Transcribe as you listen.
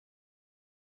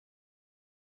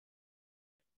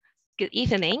Good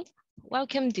evening.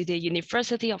 Welcome to the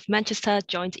University of Manchester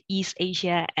Joint East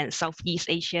Asia and Southeast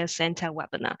Asia Centre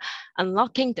webinar,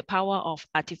 Unlocking the Power of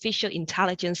Artificial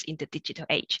Intelligence in the Digital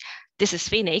Age. This is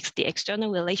Phoenix, the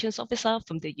External Relations Officer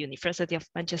from the University of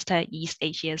Manchester East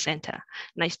Asia Centre.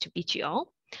 Nice to meet you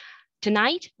all.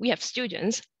 Tonight, we have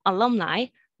students, alumni,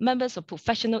 members of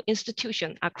professional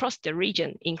institutions across the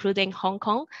region, including Hong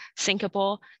Kong,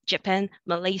 Singapore, Japan,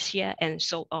 Malaysia, and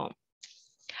so on.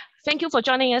 Thank you for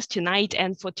joining us tonight,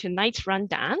 and for tonight's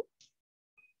rundown,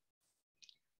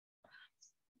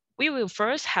 we will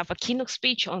first have a keynote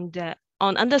speech on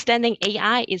understanding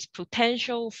AI, its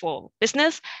potential for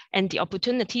business and the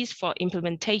opportunities for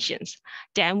implementations.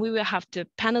 Then we will have the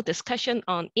panel discussion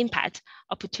on impact,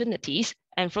 opportunities,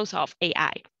 and roles of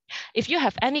AI. If you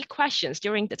have any questions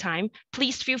during the time,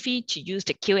 please feel free to use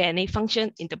the Q&A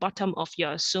function in the bottom of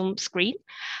your Zoom screen.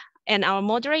 And our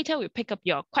moderator will pick up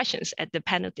your questions at the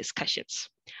panel discussions.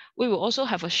 We will also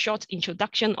have a short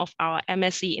introduction of our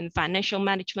MSc in Financial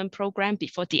Management program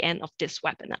before the end of this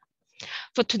webinar.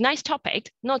 For tonight's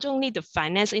topic, not only the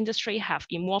finance industry have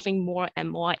evolving more and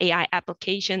more AI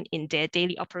application in their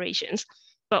daily operations,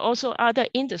 but also other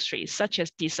industries such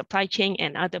as the supply chain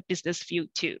and other business field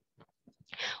too.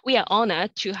 We are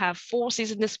honored to have four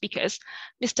seasoned speakers,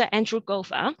 Mr. Andrew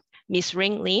Gopher, Ms.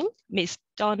 Ring Lim, Ms.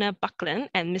 Donna Buckland,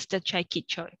 and Mr. Chai Kit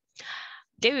Choi.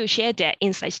 They will share their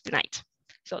insights tonight.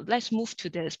 So let's move to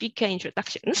the speaker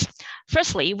introductions.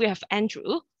 Firstly, we have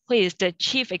Andrew, who is the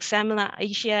Chief Examiner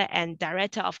Asia and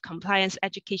Director of Compliance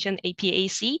Education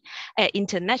APAC at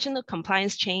International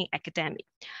Compliance Chain Academy.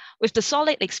 With the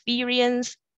solid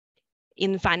experience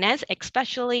in finance,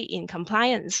 especially in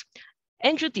compliance,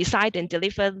 Andrew designed and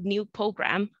delivered new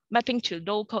program mapping to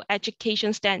local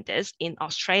education standards in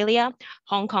Australia,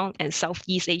 Hong Kong, and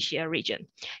Southeast Asia region.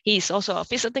 He is also a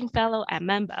visiting fellow and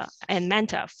member and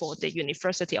mentor for the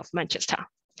University of Manchester.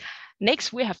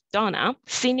 Next, we have Donna,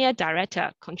 Senior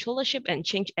Director, Controllership and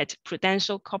Change at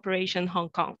Prudential Corporation, Hong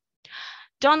Kong.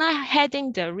 Donna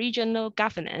heading the regional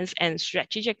governance and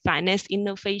strategic finance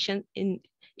innovation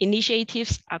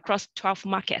initiatives across 12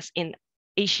 markets in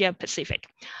Asia Pacific.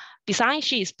 Besides,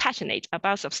 she is passionate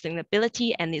about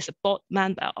sustainability and is a board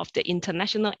member of the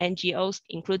international NGOs,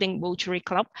 including Rotary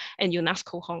Club and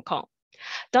UNESCO Hong Kong.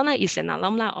 Donna is an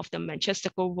alumna of the Manchester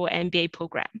Global MBA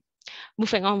program.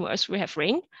 Moving onwards, we have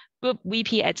Ring, Group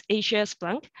VP at Asia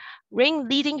Splunk. Ring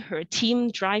leading her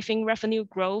team driving revenue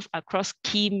growth across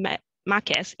key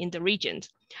markets in the region.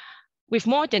 With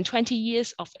more than 20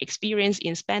 years of experience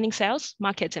in spanning sales,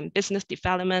 market, and business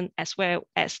development, as well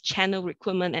as channel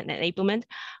recruitment and enablement,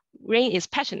 Ring is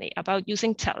passionate about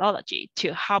using technology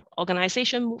to help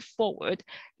organizations move forward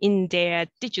in their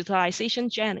digitalization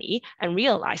journey and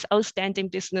realize outstanding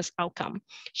business outcome.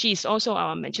 She is also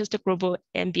our Manchester Global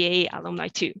MBA alumni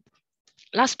too.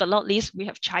 Last but not least, we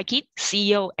have Chai Kit,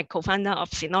 CEO and co-founder of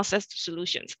Synopsys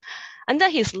Solutions. Under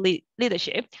his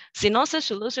leadership, Synopsys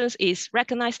Solutions is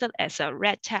recognized as a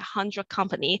Red Tech 100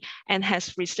 company and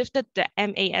has received the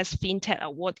MAS FinTech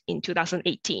Award in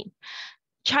 2018.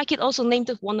 Chai Kit also named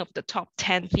one of the top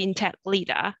 10 FinTech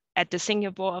leader at the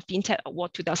Singapore FinTech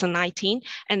Award 2019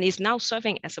 and is now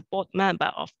serving as a board member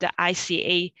of the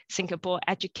ICA Singapore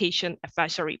Education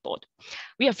Advisory Board.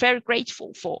 We are very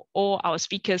grateful for all our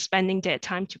speakers spending their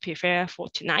time to prepare for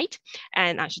tonight,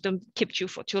 and I shouldn't keep you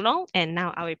for too long. And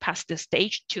now I will pass the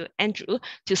stage to Andrew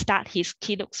to start his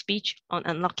keynote speech on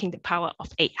unlocking the power of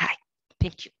AI.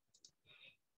 Thank you.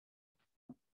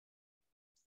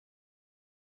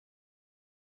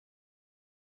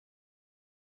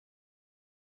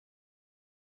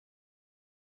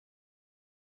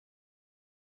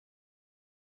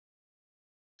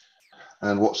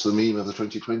 And what's the meme of the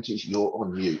 2020s? You're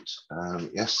on mute.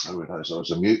 Yes, I realised I was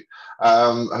on mute.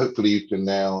 Hopefully you can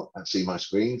now see my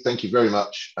screen. Thank you very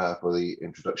much for the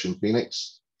introduction,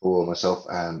 Phoenix, for myself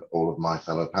and all of my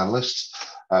fellow panelists.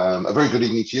 A very good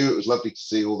evening to you. It was lovely to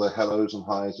see all the hellos and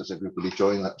highs as everybody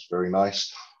joined. That was very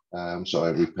nice. So I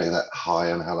repay that hi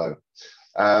and hello.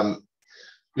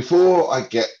 Before I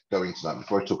get going tonight,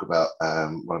 before I talk about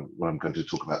what I'm going to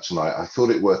talk about tonight, I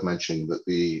thought it worth mentioning that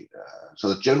the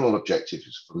general objective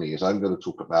for me is I'm going to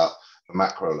talk about the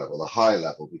macro level, the high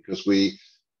level, because we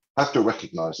have to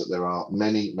recognize that there are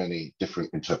many, many different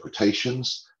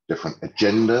interpretations, different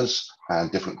agendas, and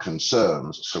different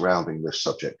concerns surrounding this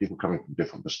subject, people coming from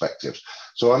different perspectives.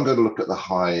 So I'm going to look at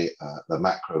the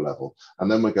macro level,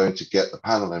 and then we're going to get the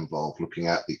panel involved looking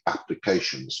at the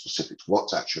applications, specifics,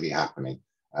 what's actually happening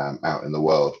out in the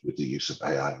world with the use of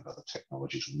AI and other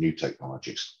technologies, new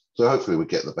technologies. So hopefully we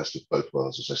get the best of both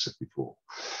worlds, as I said before.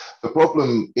 The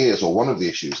problem is, or one of the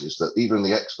issues is, that even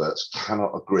the experts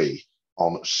cannot agree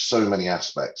on so many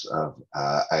aspects of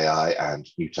AI and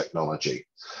new technology.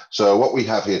 So what we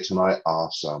have here tonight are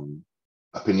some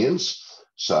opinions,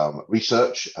 some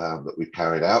research that we've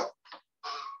carried out,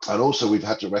 and also we've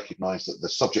had to recognize that the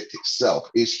subject itself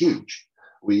is huge.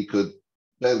 We could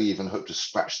barely even hope to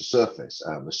scratch the surface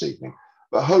this evening,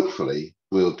 but hopefully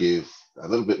we'll give a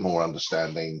little bit more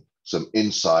understanding, some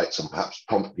insights, and perhaps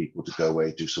prompt people to go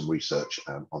away, do some research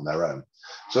on their own.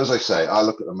 So as I say, I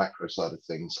look at the macro side of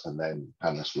things, and then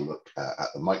panelists will look at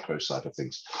the micro side of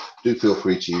things. Do feel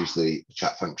free to use the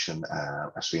chat function,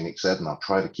 as Phoenix said, and I'll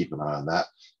try to keep an eye on that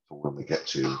for when we get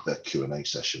to the Q&A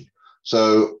session.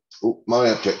 So my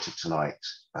objective tonight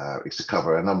is to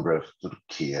cover a number of sort of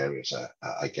key areas,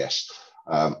 I guess.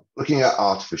 Looking at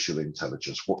artificial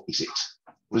intelligence, what is it?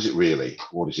 What is it really?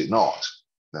 What is it not?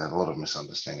 There's a lot of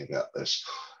misunderstanding about this.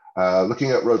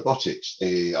 Looking at robotics,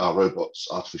 are robots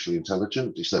artificially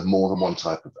intelligent? Is there more than one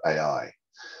type of AI?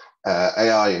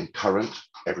 AI in current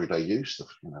everyday use,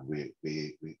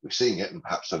 we're seeing it and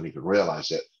perhaps don't even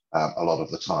realize it a lot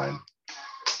of the time.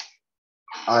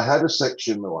 I had a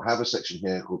section, or have a section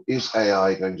here called, is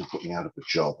AI going to put me out of a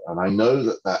job? And I know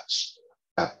that that's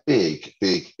a big,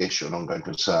 big issue, an ongoing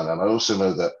concern. And I also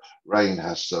know that Rain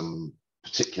has some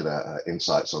particular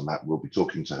insights on that. We'll be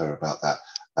talking to her about that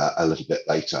a little bit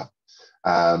later.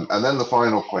 And then the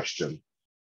final question,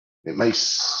 it may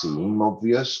seem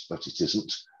obvious, but it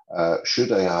isn't.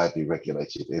 Should AI be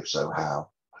regulated? If so, how,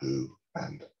 who,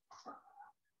 and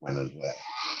when and where?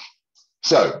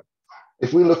 So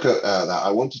if we look at that,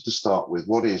 I wanted to start with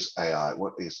what is AI?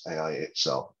 What is AI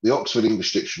itself? The Oxford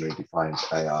English Dictionary defines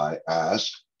AI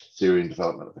as theory and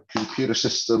development of a computer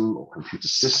system or computer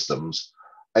systems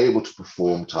able to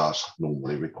perform tasks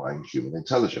normally requiring human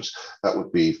intelligence. That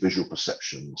would be visual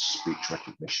perception, speech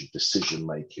recognition, decision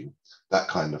making, that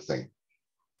kind of thing.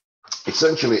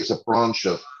 Essentially, it's a branch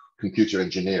of computer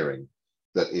engineering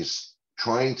that is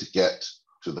trying to get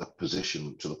to the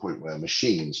position, to the point where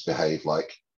machines behave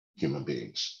like human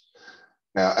beings.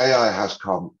 Now, AI has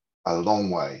come a long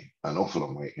way, an awful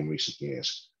long way in recent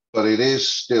years, but it is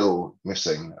still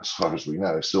missing, as far as we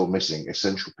know, still missing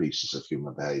essential pieces of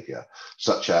human behavior,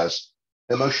 such as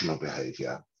emotional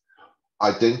behavior,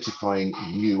 identifying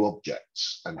new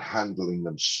objects and handling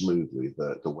them smoothly,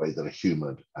 the way that a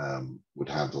human would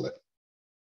handle it.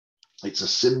 It's a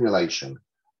simulation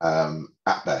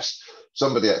at best.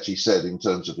 Somebody actually said, in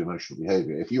terms of emotional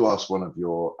behavior, if you ask one of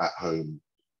your at-home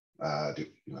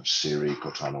Siri,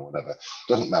 Cortana, whatever,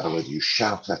 doesn't matter whether you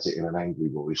shout at it in an angry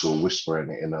voice or whisper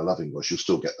in it in a loving voice, you'll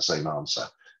still get the same answer.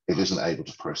 It isn't able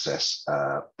to process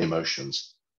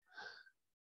emotions.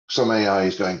 Some AI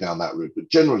is going down that route,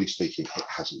 but generally speaking, it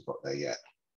hasn't got there yet.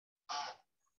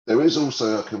 There is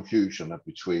also a confusion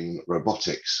between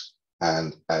robotics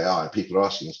and AI. People are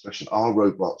asking this question, are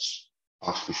robots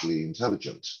artificially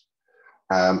intelligent?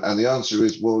 And the answer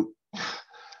is, well,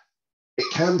 it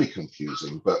can be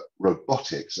confusing, but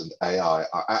robotics and AI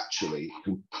are actually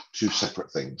two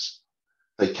separate things.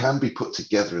 They can be put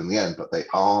together in the end, but they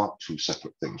are two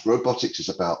separate things. Robotics is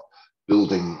about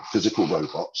building physical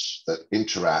robots that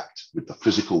interact with the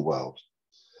physical world,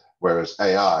 whereas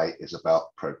AI is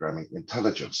about programming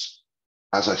intelligence.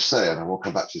 As I say, and I will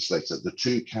come back to this later, the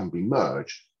two can be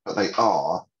merged, but they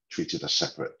are treated as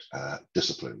separate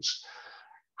disciplines.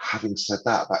 Having said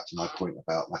that, back to my point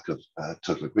about lack of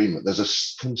total agreement, there's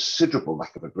a considerable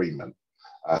lack of agreement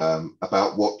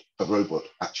about what a robot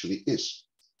actually is.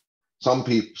 Some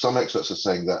experts are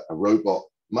saying that a robot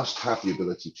must have the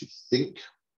ability to think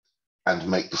and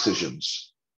make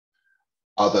decisions.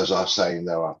 Others are saying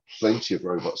there are plenty of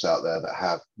robots out there that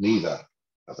have neither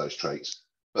of those traits,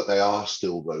 but they are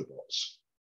still robots.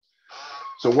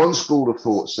 So one school of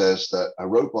thought says that a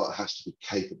robot has to be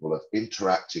capable of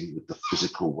interacting with the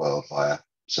physical world via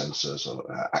sensors or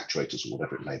actuators or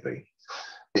whatever it may be.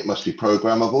 It must be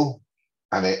programmable,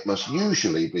 and it must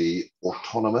usually be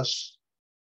autonomous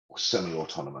or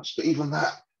semi-autonomous, but even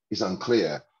that is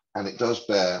unclear, and it does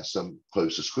bear some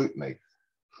closer scrutiny.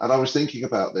 And I was thinking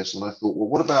about this, and I thought, well,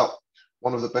 what about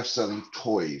one of the best-selling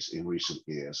toys in recent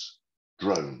years?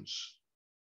 Drones.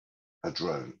 A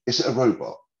drone. Is it a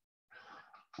robot?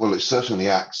 Well, it certainly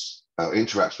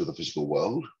interacts with the physical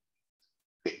world.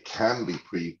 It can be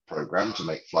pre-programmed to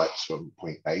make flights from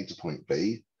point A to point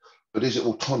B, but is it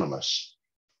autonomous?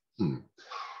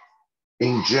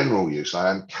 In general use,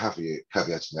 I am caveating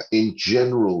that, in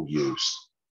general use,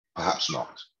 perhaps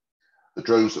not. The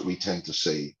drones that we tend to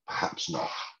see, perhaps not.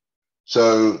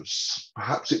 So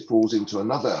perhaps it falls into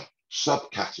another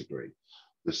subcategory,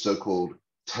 the so-called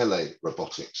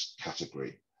tele-robotics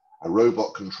category, a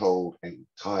robot controlled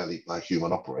entirely by a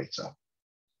human operator.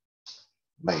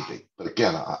 maybe. But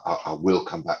again, I will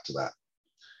come back to that.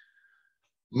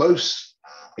 Most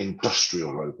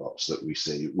industrial robots that we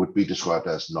see would be described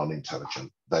as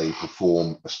non-intelligent. They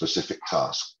perform a specific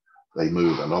task. They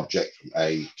move an object from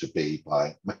A to B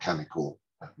by mechanical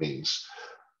means.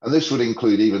 And this would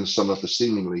include even some of the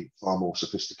seemingly far more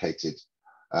sophisticated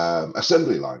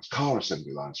assembly lines, car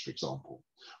assembly lines, for example,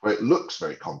 where it looks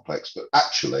very complex, but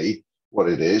actually what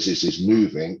it is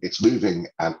it's moving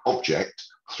an object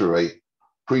through a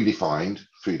predefined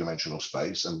three-dimensional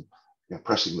space and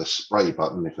pressing the spray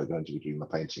button, if they're going to be doing the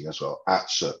painting as well, at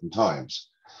certain times.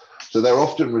 So they're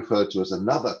often referred to as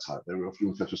another type. They're often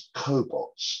referred to as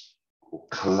cobots or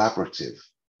collaborative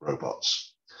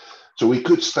robots. So we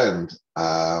could spend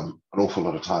an awful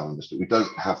lot of time on this, but we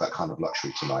don't have that kind of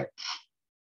luxury tonight.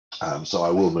 So I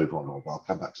will move on, or I'll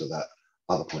come back to that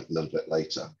other point a little bit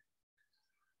later.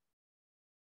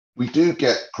 We do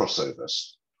get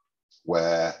crossovers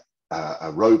where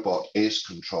a robot is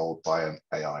controlled by an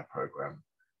AI program.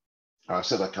 I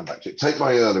said I'd come back to it. Take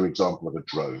my earlier example of a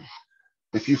drone.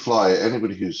 If you fly,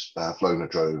 anybody who's flown a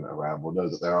drone around will know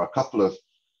that there are a couple of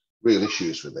real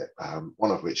issues with it.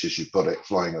 One of which is you've got it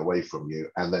flying away from you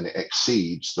and then it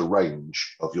exceeds the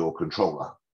range of your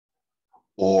controller,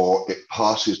 or it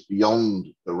passes beyond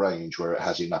the range where it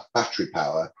has enough battery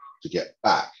power to get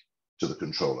back to the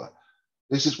controller.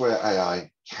 This is where AI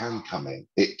can come in.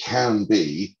 It can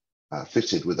be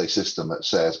fitted with a system that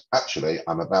says, actually,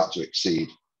 I'm about to exceed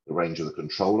the range of the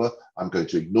controller. I'm going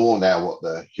to ignore now what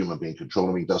the human being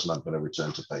controlling me does, and I'm going to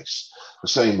return to base. The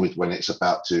same with when it's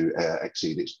about to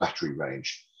exceed its battery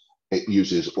range. It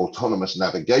uses autonomous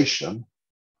navigation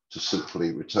to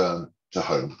simply return to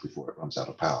home before it runs out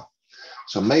of power.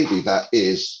 So maybe that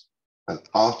is an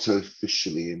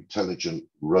artificially intelligent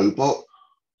robot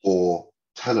or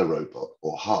telerobot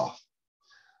or half.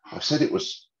 I said it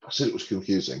was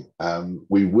confusing.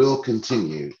 We will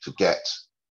continue to get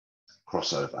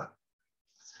crossover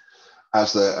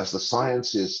as the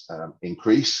sciences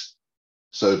increase.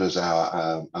 So does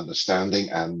our understanding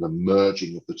and the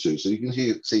merging of the two. So you can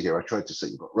see here, I tried to say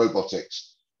you've got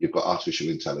robotics, you've got artificial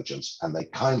intelligence, and they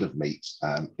kind of meet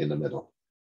in the middle.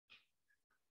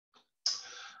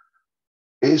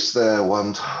 Is there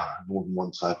more than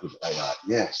one type of AI?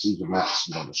 Yes, even that's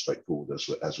not as straightforward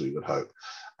as we would hope.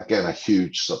 Again, a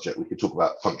huge subject. We could talk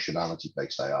about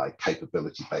functionality-based AI,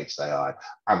 capability-based AI,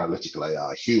 analytical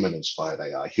AI, human-inspired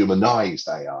AI, humanized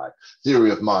AI, theory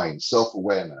of mind,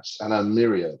 self-awareness, and a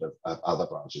myriad of other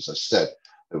branches. As I said,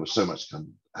 there was so much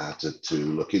to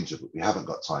look into, but we haven't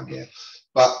got time here.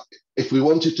 But if we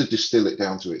wanted to distill it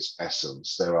down to its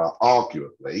essence, there are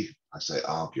arguably, I say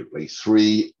arguably,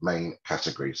 three main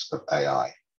categories of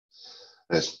AI.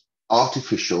 There's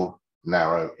artificial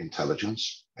narrow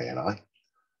intelligence, ANI,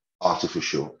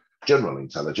 artificial general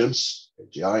intelligence,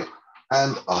 AGI,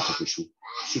 and artificial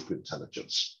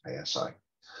superintelligence, ASI.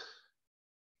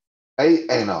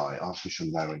 ANI, artificial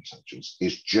narrow intelligence,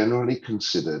 is generally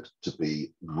considered to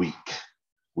be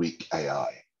weak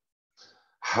AI.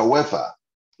 However,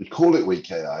 we call it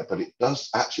weak AI, but it does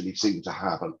actually seem to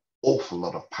have an awful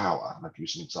lot of power. I'll give you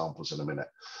some examples in a minute.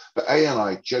 But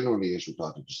ANI generally is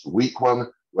regarded as the weak one,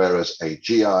 whereas a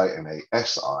GI and a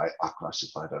SI are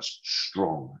classified as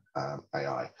strong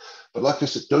AI. But like I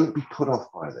said, don't be put off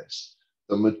by this.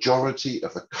 The majority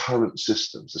of the current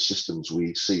systems, the systems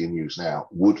we see and use now,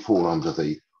 would fall under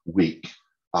the weak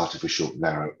artificial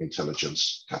narrow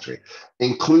intelligence category,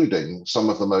 including some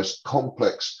of the most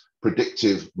complex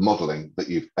predictive modeling that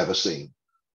you've ever seen.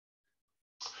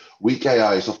 Weak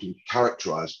AI is often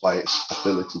characterized by its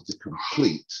ability to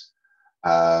complete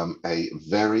a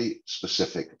very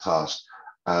specific task.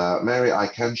 Mary, I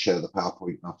can share the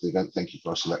PowerPoint after the event. Thank you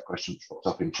for asking that question. It's popped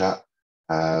up in chat.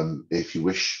 If you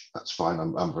wish, that's fine.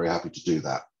 I'm very happy to do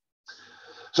that.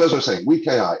 So as I was saying, weak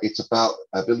AI, it's about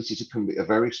ability to complete a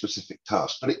very specific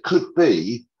task, but it could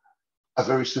be a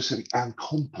very specific and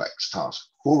complex task.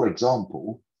 For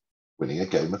example, winning a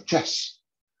game of chess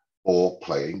or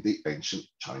playing the ancient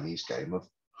Chinese game of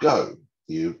Go.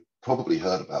 You've probably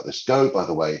heard about this. Go, by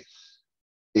the way,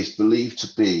 is believed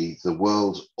to be the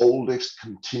world's oldest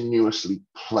continuously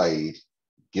played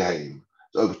game.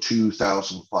 It's over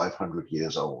 2,500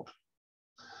 years old.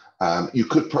 You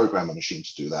could program a machine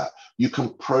to do that. You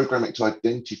can program it to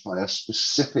identify a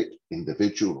specific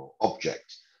individual or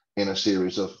object in a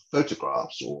series of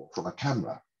photographs or from a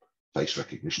camera. Face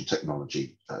recognition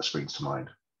technology springs to mind.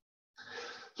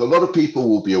 So a lot of people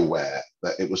will be aware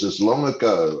that it was as long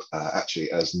ago, actually,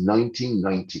 as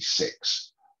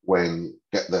 1996, when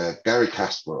Gary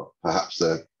Kasparov, perhaps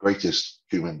the greatest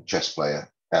human chess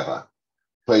player ever,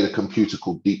 played a computer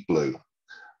called Deep Blue.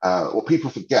 What people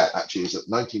forget actually is that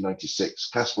 1996,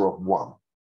 Kasparov won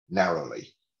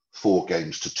narrowly, 4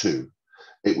 games to 2.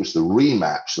 It was the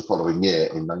rematch the following year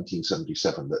in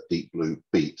 1977 that Deep Blue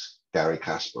beat Garry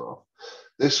Kasparov.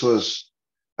 This was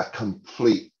a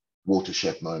complete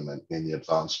watershed moment in the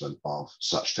advancement of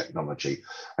such technology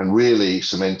and really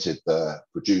cemented the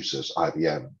producers,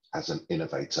 IBM, as an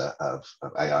innovator of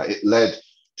AI. It led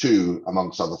to,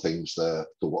 amongst other things, the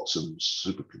Watson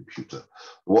supercomputer. The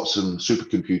Watson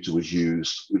supercomputer was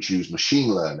which used machine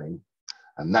learning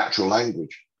and natural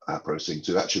language processing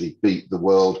to actually beat the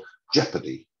world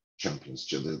Jeopardy champions,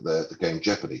 the game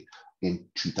Jeopardy, in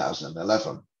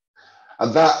 2011.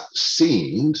 And that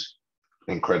seemed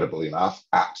incredible enough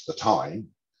at the time,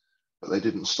 but they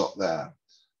didn't stop there.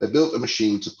 They built a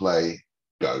machine to play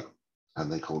Go,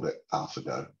 and they called it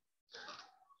AlphaGo.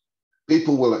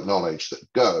 People will acknowledge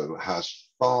that Go has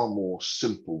far more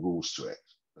simple rules to it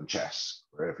than chess,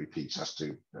 where every piece has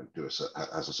to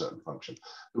has a certain function.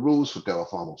 The rules for Go are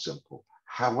far more simple.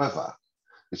 However,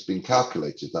 it's been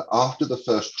calculated that after the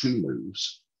first 2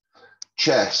 moves,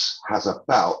 chess has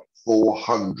about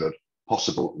 400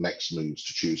 possible next moves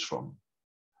to choose from.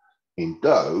 In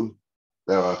Go,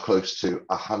 there are close to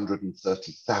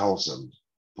 130,000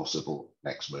 possible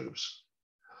next moves.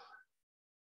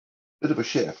 Bit of a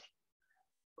shift.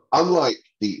 Unlike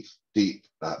Deep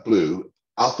Blue,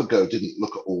 AlphaGo didn't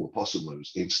look at all the possible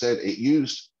moves. Instead, it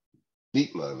used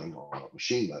deep learning, or not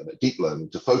machine learning, but deep learning,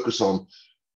 to focus on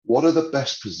what are the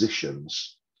best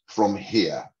positions from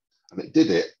here. And it did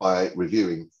it by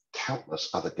reviewing countless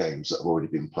other games that have already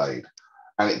been played.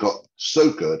 And it got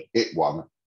so good, it won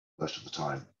most of the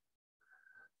time.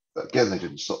 But again, they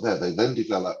didn't stop there. They then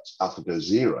developed AlphaGo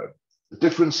Zero. The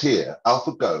difference here,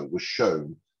 AlphaGo was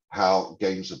shown how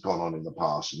games have gone on in the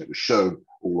past, and it was shown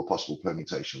all the possible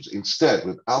permutations. Instead,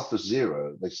 with Alpha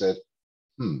Zero, they said,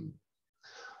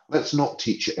 let's not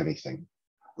teach it anything.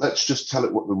 Let's just tell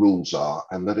it what the rules are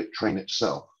and let it train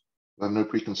itself. There are no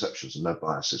preconceptions and no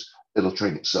biases. It'll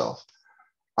train itself.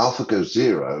 AlphaGo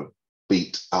Zero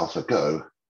beat AlphaGo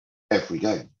every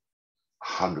game,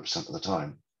 100% of the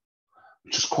time,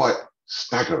 which is quite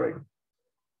staggering.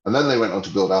 And then they went on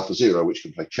to build AlphaZero, which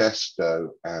can play chess,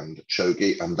 Go, and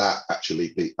shogi, and that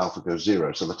actually beat AlphaGo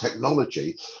Zero. So the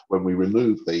technology, when we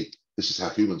remove this is how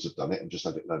humans have done it, and just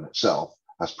let it learn itself,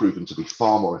 has proven to be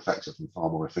far more effective and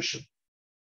far more efficient.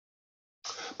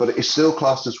 But it is still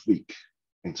classed as weak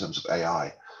in terms of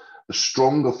AI. The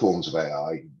stronger forms of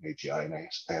AI, AGI and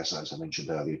ASI, as I mentioned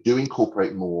earlier, do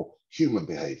incorporate more human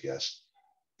behaviors.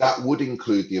 That would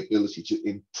include the ability to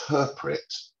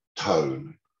interpret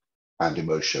tone and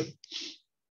emotion.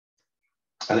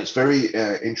 And it's very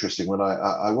interesting when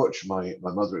I watch my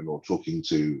mother-in-law talking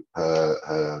to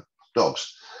her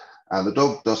dogs, and the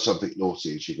dog does something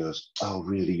naughty and she goes, oh,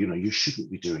 really, you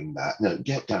shouldn't be doing that. No,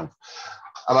 get down.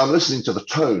 And I'm listening to the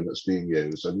tone that's being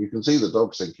used, and you can see the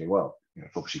dog thinking, well,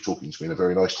 it's obviously talking to me in a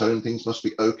very nice tone, things must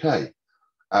be okay.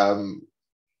 Tone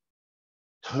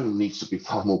needs to be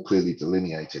far more clearly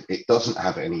delineated. It doesn't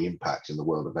have any impact in the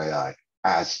world of AI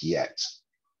as yet.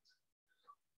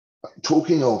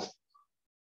 Talking of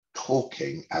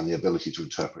talking and the ability to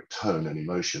interpret tone and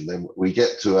emotion, then we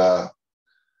get to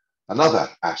another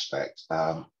aspect,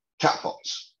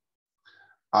 chatbots.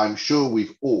 I'm sure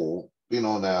we've all been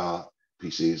on our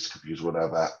PCs, computers,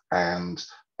 whatever, and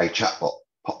a chatbot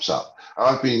pops up.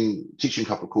 I've been teaching a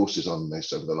couple of courses on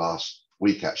this over the last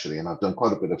week, actually, and I've done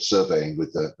quite a bit of surveying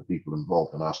with the people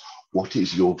involved and asked, what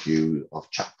is your view of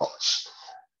chatbots?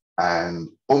 And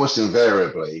almost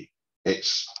invariably,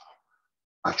 it's,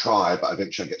 I try, but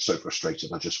eventually I get so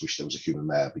frustrated, I just wish there was a human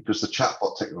there, because the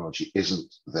chatbot technology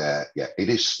isn't there yet. It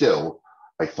is still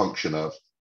a function of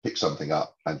pick something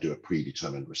up and do a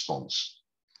predetermined response.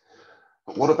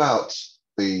 But what about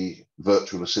the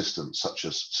virtual assistants such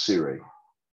as Siri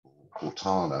or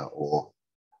Cortana, or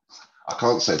I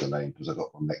can't say the name because I've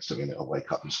got one next to me and it'll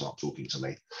wake up and start talking to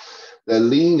me. They're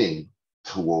leaning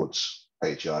towards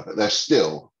AGI, but they're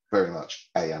still very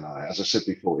much ANI. As I said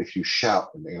before, if you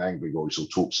shout in an angry voice or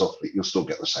talk softly, you'll still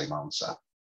get the same answer.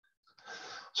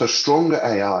 So stronger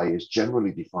AI is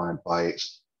generally defined by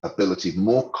its ability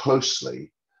more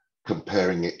closely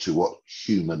comparing it to what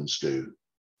humans do.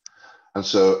 And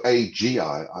so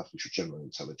AGI, artificial general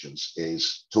intelligence,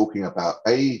 is talking about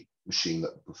a machine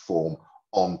that will perform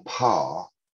on par,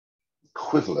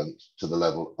 equivalent to the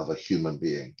level of a human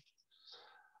being.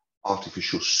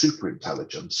 Artificial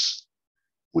superintelligence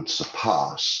would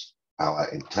surpass our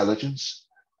intelligence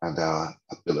and our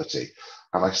ability.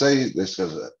 And I say this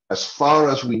because as far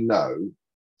as we know,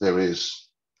 there is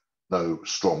no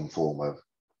strong form of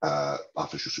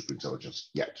artificial superintelligence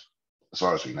yet, as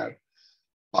far as we know.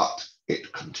 but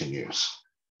it continues.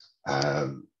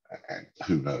 And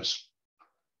who knows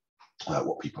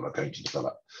what people are going to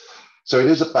develop. So it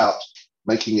is about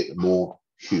making it more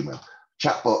human.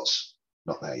 Chatbots,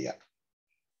 not there yet.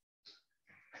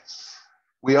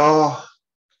 We are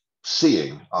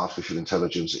seeing artificial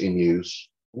intelligence in use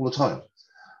all the time.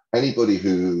 Anybody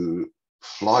who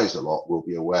flies a lot will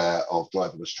be aware of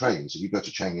driverless trains. If you go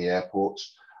to Changi Airport,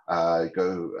 I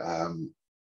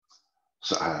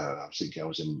was thinking I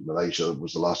was in Malaysia,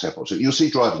 was the last airport. So you'll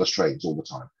see driverless trains all the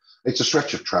time. It's a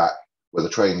stretch of track where the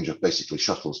train just basically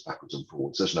shuttles backwards and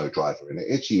forwards. There's no driver in it.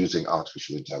 It's using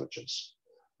artificial intelligence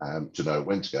to know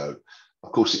when to go.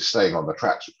 Of course, it's staying on the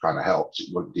tracks, which kind of helps. It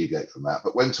won't deviate from that.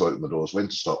 But when to open the doors, when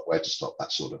to stop, where to stop,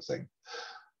 that sort of thing.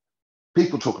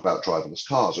 People talk about driverless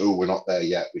cars. Oh, we're not there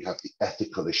yet. We have the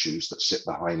ethical issues that sit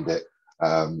behind it.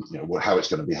 How it's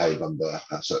going to behave under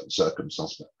certain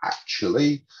circumstances. But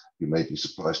actually, you may be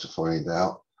surprised to find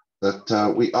out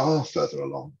that we are further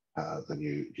along than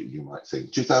you might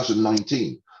think.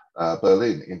 2019,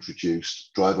 Berlin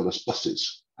introduced driverless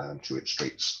buses to its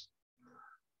streets.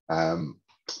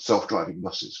 Self-driving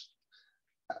buses.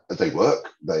 They work.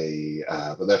 But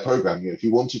they're programmed. If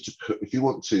you want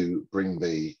to bring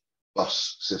the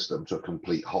bus system to a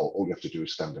complete halt, all you have to do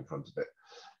is stand in front of it,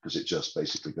 because it just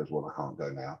basically goes, well, I can't go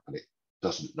now, and it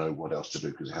doesn't know what else to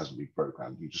do because it hasn't been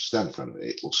programmed. You just stand in front of it,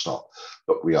 it will stop.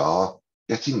 But we are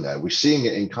getting there. We're seeing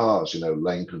it in cars,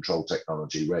 lane control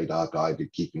technology, radar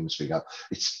guided, keeping the speed up.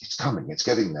 It's coming, it's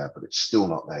getting there, but it's still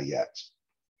not there yet.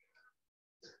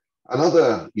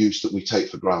 Another use that we take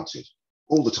for granted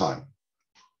all the time,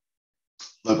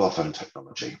 mobile phone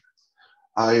technology.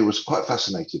 I was quite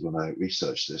fascinated when I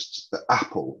researched this, that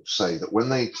Apple say that when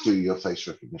they do your face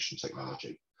recognition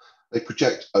technology, they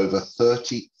project over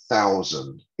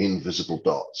 30,000 invisible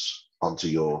dots onto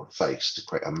your face to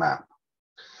create a map.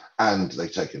 And they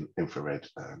take an infrared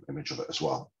image of it as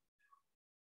well.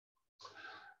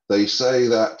 They say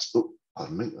that,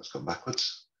 pardon me, let's come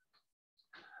backwards.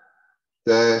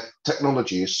 Their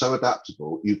technology is so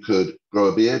adaptable, you could grow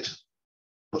a beard,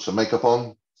 put some makeup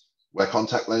on, wear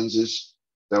contact lenses.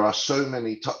 There are so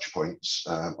many touch points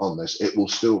on this, it will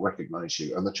still recognize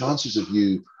you. And the chances of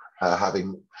you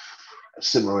having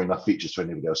similar enough features to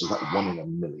anybody else is like 1 in a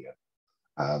million,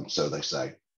 so they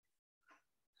say.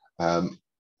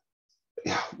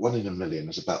 Yeah, 1 in a million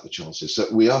is about the chances. So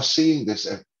we are seeing this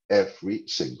every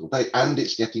single day, and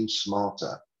it's getting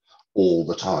smarter all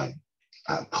the time,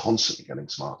 constantly getting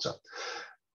smarter.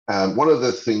 One of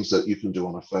the things that you can do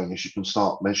on a phone is you can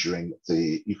start measuring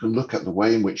you can look at the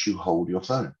way in which you hold your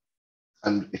phone.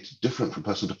 And it's different from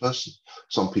person to person.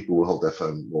 Some people will hold their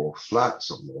phone more flat,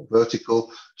 some more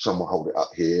vertical, some will hold it up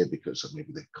here because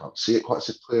maybe they can't see it quite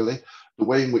so clearly. The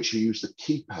way in which you use the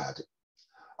keypad.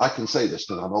 I can say this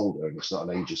because I'm older and it's not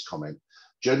an ageist comment.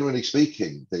 Generally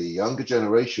speaking, the younger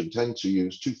generation tend to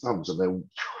use 2 thumbs and they're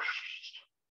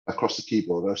across the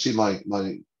keyboard. I've seen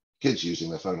my kids using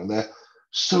their phone and they're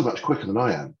so much quicker than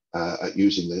I am at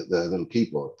using the little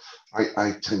keyboard.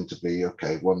 I tend to be,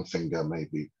 okay, 1 finger,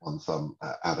 maybe 1 thumb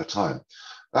at a time.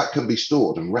 That can be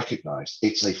stored and recognized.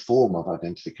 It's a form of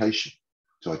identification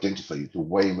to identify you, the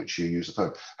way in which you use the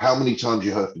phone. How many times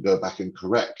you have to go back and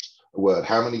correct a word,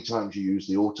 how many times you use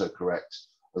the autocorrect,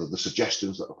 the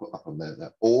suggestions that are put up on there.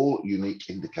 They're all unique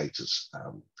indicators.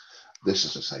 This,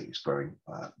 as I say, is growing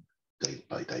day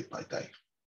by day by day.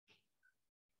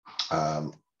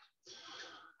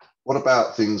 What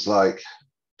about things like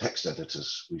text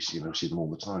editors? We see them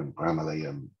all the time, Grammarly,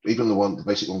 and even the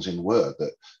basic ones in Word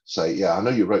that say, yeah, I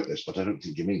know you wrote this, but I don't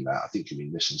think you mean that. I think you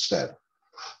mean this instead.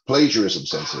 Plagiarism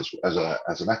sensors,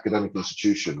 as an academic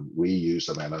institution, we use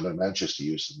them, and I know Manchester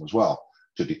uses them as well,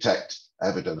 to detect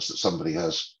evidence that somebody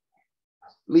has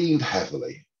leaned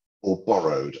heavily or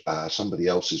borrowed somebody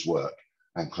else's work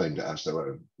and claimed it as their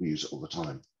own. We use it all the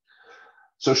time.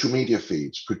 Social media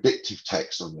feeds, predictive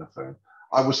text on your phone.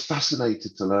 I was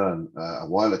fascinated to learn a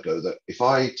while ago that if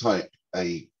I type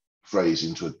a phrase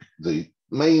into the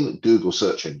main Google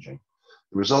search engine,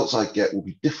 the results I get will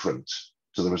be different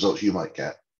to the results you might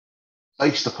get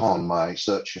based upon my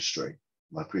search history,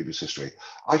 my previous history.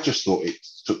 I just thought it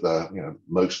took the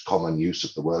most common use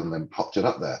of the word and then popped it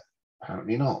up there.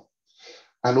 Apparently not.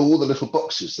 And all the little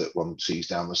boxes that one sees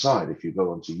down the side, if you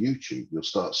go onto YouTube, you'll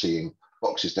start seeing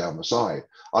boxes down the side.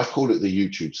 I call it the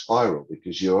YouTube spiral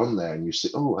because you're on there and you see,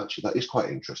 oh, actually, that is quite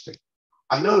interesting.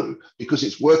 I know, because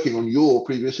it's working on your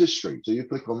previous history. So you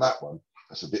click on that one.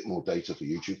 That's a bit more data for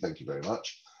YouTube. Thank you very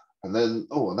much. And then,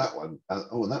 and that one,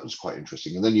 and that was quite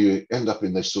interesting. And then you end up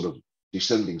in this sort of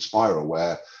descending spiral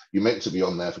where you're meant to be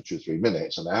on there for 2 or 3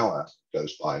 minutes, an hour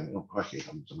goes by, and oh, crikey,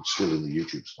 I'm still in the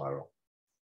YouTube spiral.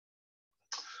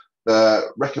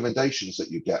 The recommendations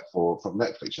that you get from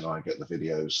Netflix, you know, I get the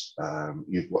videos,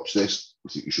 you've watched this,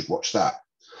 I think you should watch that.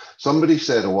 Somebody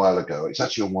said a while ago, it's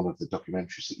actually on one of the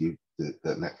documentaries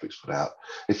that Netflix put out,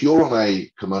 if you're on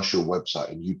a commercial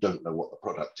website and you don't know what the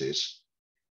product is,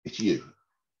 it's you're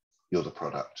the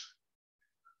product.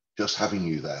 Just having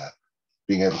you there,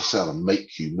 being able to sell and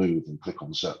make you move and click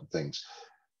on certain things.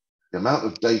 The amount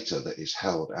of data that is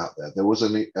held out there. There was a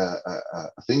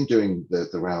thing doing the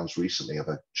rounds recently of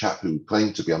a chap who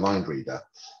claimed to be a mind reader,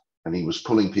 and he was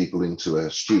pulling people into a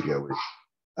studio with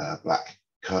black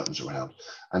curtains around,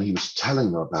 and he was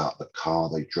telling them about the car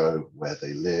they drove, where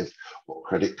they lived, what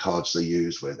credit cards they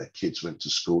used, where their kids went to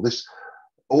school. This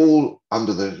all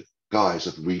under the guise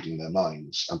of reading their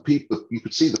minds. And people, you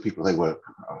could see the people, they were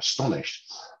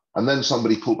astonished. And then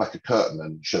somebody pulled back a curtain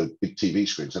and showed big TV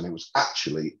screens, and it was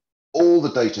actually all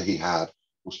the data he had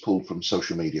was pulled from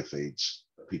social media feeds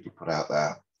that people put out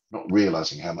there, not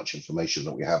realizing how much information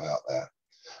that we have out there.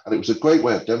 And it was a great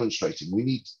way of demonstrating we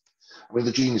need, I mean,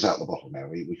 the genie's out the bottle now,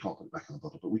 we can't put it back in the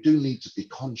bottle, but we do need to be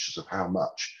conscious of how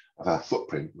much of our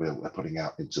footprint we're putting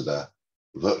out into the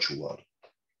virtual world.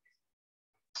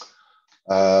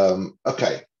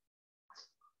 Okay,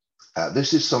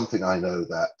 this is something I know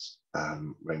that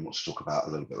Rain wants to talk about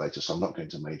a little bit later, so I'm not going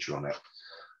to major on it.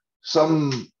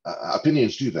 Some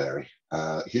opinions do vary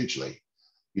hugely.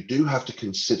 You do have to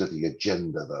consider the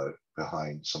agenda, though,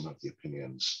 behind some of the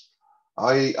opinions.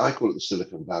 I call it the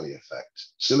Silicon Valley effect.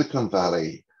 Silicon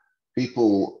Valley,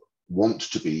 people want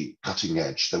to be cutting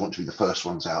edge. They want to be the first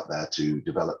ones out there to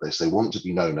develop this. They want to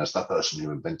be known as the person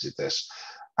who invented this,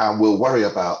 and will worry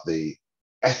about the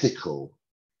ethical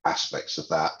aspects of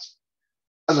that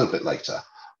a little bit later,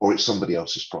 or it's somebody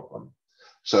else's problem.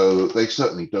 So they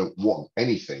certainly don't want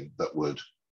anything that would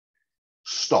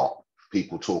stop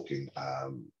people talking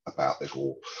about this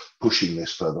or pushing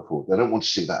this further forward. They don't want to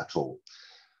see that at all.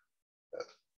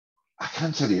 I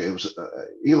can tell you, it was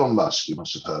Elon Musk, you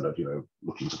must have heard of, you know,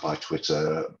 looking to buy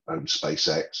Twitter, own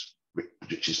SpaceX,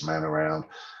 richest man around.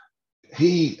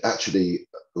 He actually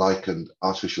likened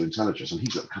artificial intelligence, and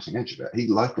he's at the cutting edge of it. He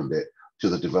likened it to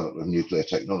the development of nuclear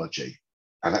technology,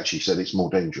 and actually said it's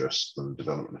more dangerous than the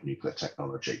development of nuclear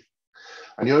technology.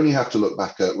 And you only have to look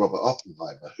back at Robert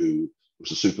Oppenheimer, who was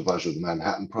the supervisor of the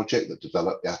Manhattan Project that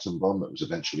developed the atom bomb that was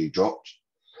eventually dropped.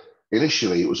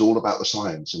 Initially, it was all about the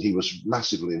science, and he was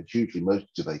massively and hugely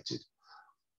motivated.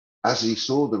 As he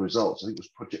saw the results, I think it was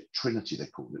Project Trinity, they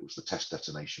called it, it was the test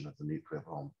detonation of the nuclear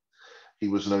bomb. He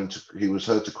was heard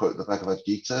to quote the Bhagavad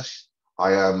Gita,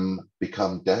 "I am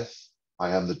become death,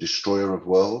 I am the destroyer of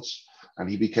worlds." And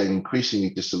he became increasingly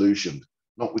disillusioned,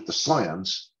 not with the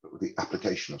science, but with the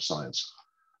application of science.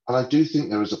 And I do think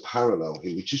there is a parallel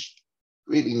here. We just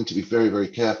really need to be very, very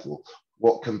careful.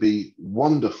 What can be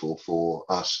wonderful for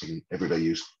us in everyday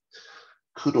use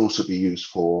could also be used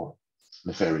for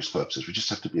nefarious purposes. We just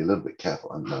have to be a little bit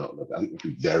careful. And no, I think we have to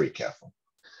be very careful.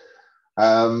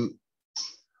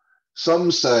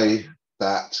 Some say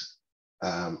that,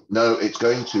 no, it's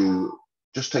going to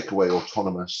just take away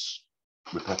autonomous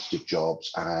repetitive jobs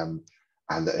and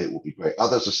that it will be great.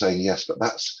 Others are saying yes, but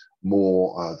that's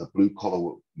more the blue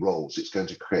collar roles. It's going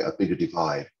to create a bigger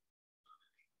divide.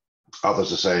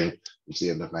 Others are saying it's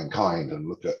the end of mankind, and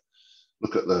look at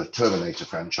the Terminator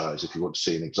franchise if you want to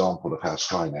see an example of how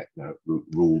Skynet, you know,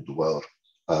 ruined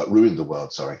the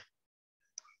world. Sorry.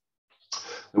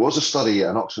 There was a study,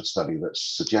 an Oxford study, that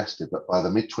suggested that by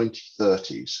the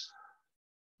mid-2030s,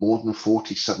 more than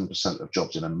 47% of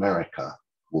jobs in America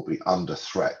will be under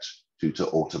threat due to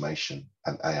automation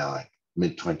and AI,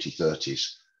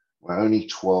 mid-2030s. We're only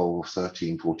 12,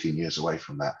 13, 14 years away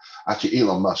from that. Actually,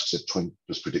 Elon Musk said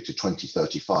was predicted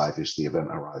 2035 is the event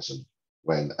horizon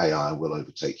when AI will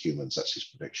overtake humans. That's his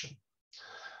prediction.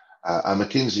 A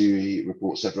McKinsey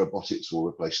report said robotics will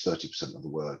replace 30% of the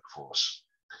workforce.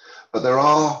 But there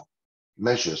are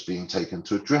measures being taken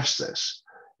to address this.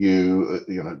 You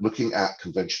know, looking at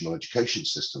conventional education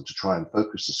system to try and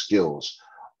focus the skills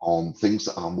on things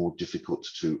that are more difficult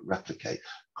to replicate: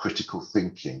 critical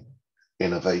thinking,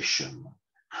 innovation,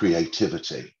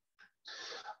 creativity.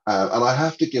 And I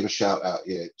have to give a shout out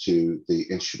here to the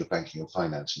Institute of Banking and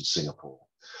Finance in Singapore,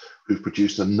 who've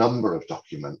produced a number of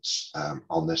documents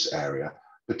on this area,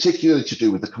 particularly to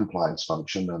do with the compliance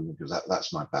function, and because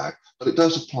that's my bag, but it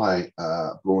does apply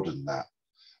broader than that.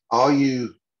 Are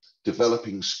you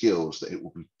developing skills that it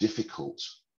will be difficult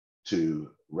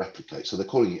to replicate? So they're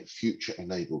calling it future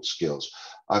enabled skills.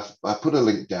 I've put a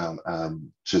link down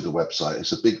to the website.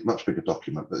 It's a much bigger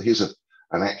document, but here's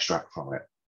an extract from it.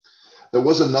 There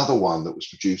was another one that was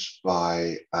produced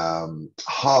by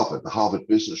Harvard, the Harvard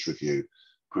Business Review,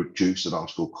 produced an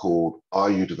article called "Are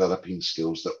You Developing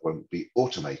Skills That Won't Be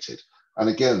Automated?" And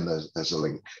again, there's a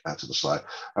link to the slide.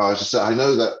 Now, as I said, I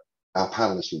know that our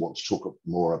panelists will want to talk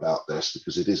more about this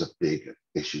because it is a big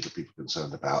issue that people are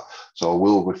concerned about. So I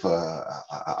will refer,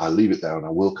 I'll leave it there and I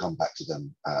will come back to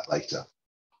them later.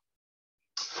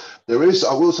 There is,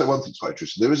 I will say one thing, quite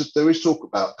interesting. There is talk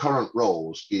about current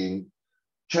roles being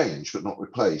changed but not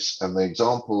replaced. And the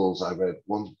examples I read,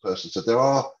 one person said there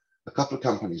are a couple of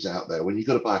companies out there, when you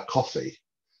go to buy a coffee,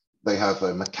 they have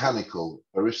a mechanical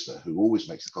barista who always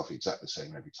makes the coffee exactly the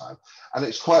same every time. And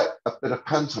it's quite a bit of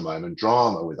pantomime and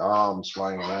drama with arms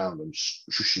flying around and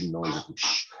shushing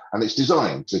noises. And it's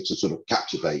designed to sort of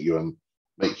captivate you and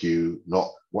make you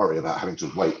not worry about having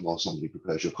to wait while somebody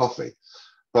prepares your coffee.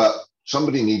 But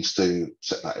somebody needs to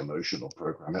set that emotion or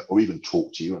program it, or even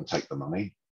talk to you and take the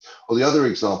money. Or the other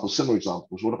example, similar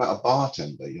examples, what about a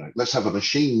bartender? You know, let's have a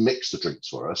machine mix the drinks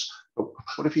for us. But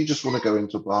what if you just want to go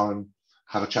into a bar and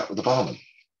have a chat with the barman?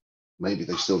 Maybe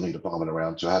they still need a barman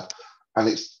around to have, and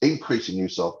it's increasing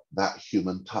use of that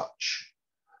human touch.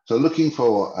 So looking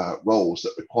for roles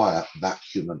that require that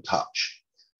human touch.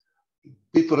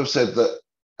 People have said that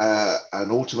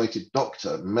an automated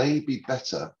doctor may be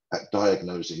better at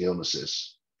diagnosing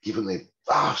illnesses, given the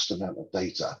vast amount of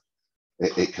data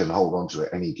it can hold on to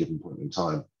at any given point in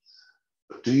time.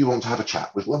 But do you want to have a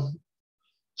chat with one?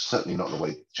 Certainly not the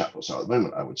way chatbots are at the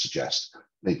moment, I would suggest.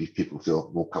 Maybe people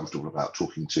feel more comfortable about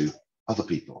talking to other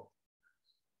people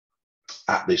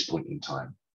at this point in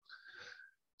time.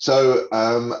 So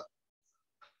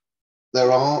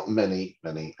there are many,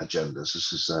 many agendas.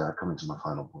 This is coming to my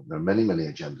final point. There are many, many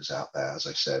agendas out there. As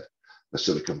I said, the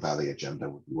Silicon Valley agenda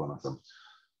would be one of them.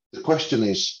 The question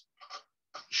is,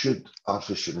 should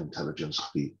artificial intelligence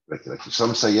be regulated?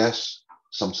 Some say yes,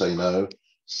 some say no.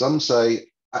 Some say,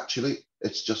 actually,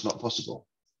 it's just not possible.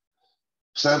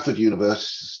 Stanford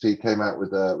University came out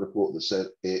with a report that said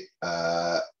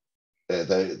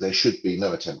there should be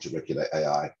no attempt to regulate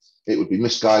AI. It would be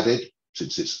misguided,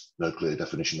 since it's no clear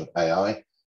definition of AI,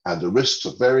 and the risks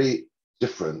are very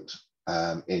different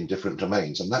in different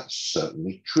domains, and that's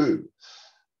certainly true.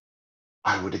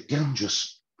 I would again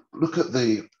just look at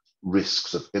the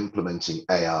risks of implementing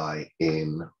AI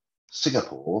in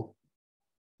Singapore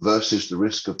versus the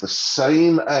risk of the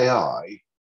same AI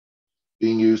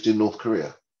being used in North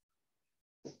Korea.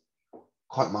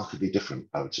 Quite markedly different,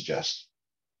 I would suggest.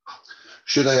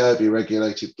 Should AI be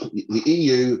regulated? The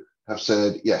EU have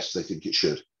said, yes, they think it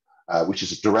should, which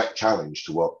is a direct challenge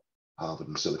to what Harvard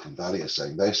and Silicon Valley are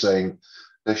saying. They're saying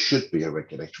there should be a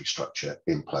regulatory structure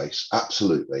in place,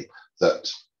 absolutely,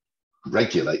 that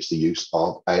regulates the use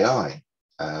of AI.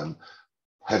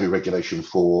 Heavy regulation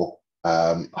for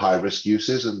high risk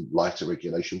uses and lighter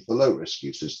regulation for low risk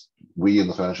uses. We in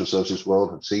the financial services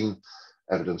world have seen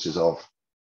evidences of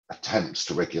attempts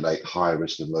to regulate high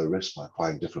risk and low risk by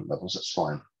applying different levels. That's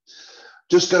fine.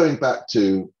 Just going back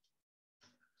to,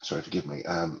 sorry, forgive me,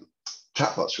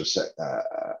 chatbots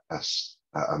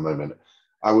for a moment.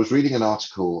 I was reading an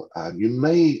article,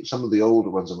 some of the older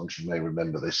ones amongst you may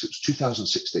remember this. It was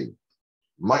 2016.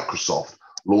 Microsoft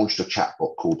launched a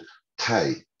chatbot called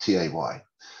Tay, T-A-Y,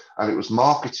 and it was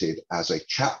marketed as a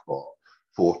chatbot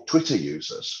for Twitter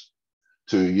users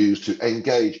to use to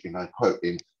engage in, I quote,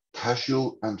 in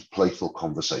casual and playful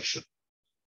conversation.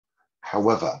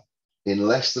 However, in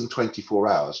less than 24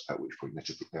 hours, at which point they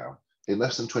took it down, in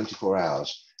less than 24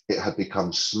 hours, it had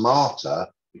become smarter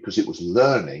because it was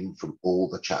learning from all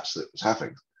the chats that it was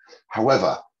having.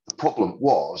 However, the problem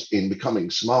was, in becoming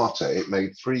smarter, it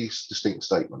made three distinct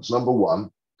statements. Number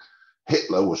one,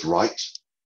 Hitler was right.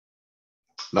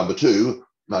 Number two,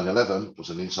 9/11 was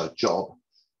an inside job.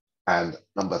 And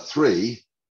number three,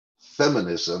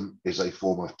 feminism is a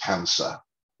form of cancer.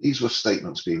 These were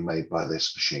statements being made by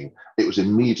this machine. It was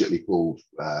immediately pulled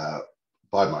by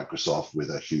Microsoft with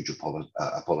a huge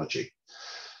apology.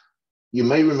 You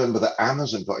may remember that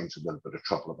Amazon got into a little bit of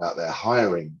trouble about their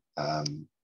hiring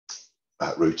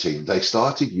routine. They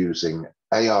started using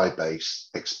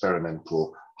AI-based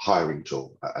experimental hiring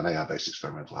tool, an AI-based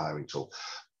experimental hiring tool,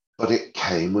 but it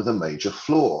came with a major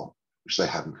flaw, which they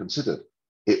hadn't considered.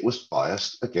 It was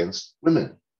biased against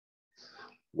women.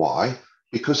 Why?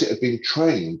 Because it had been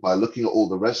trained by looking at all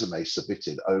the resumes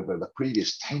submitted over the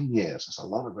previous 10 years. There's a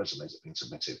lot of resumes that have been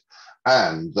submitted,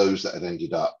 and those that had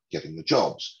ended up getting the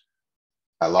jobs.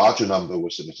 A larger number were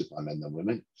submitted by men than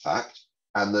women, fact,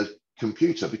 and the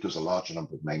computer, because a larger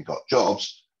number of men got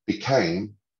jobs,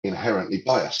 became inherently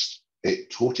biased. It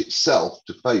taught itself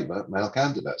to favor male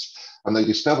candidates. And they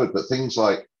discovered that things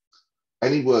like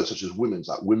any words such as women's,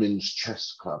 like women's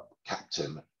chess club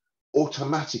captain,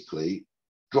 automatically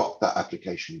dropped that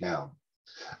application down.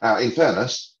 In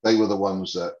fairness, they were the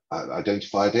ones that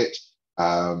identified it.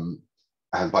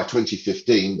 And by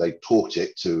 2015, they taught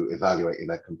it to evaluate in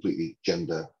a completely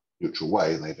gender neutral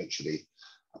way, and they eventually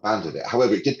abandoned it.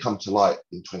 However, it did come to light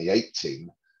in 2018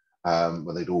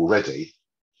 when they'd already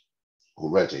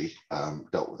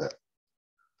dealt with it.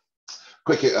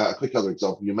 Quick other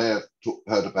example, you may have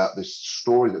heard about this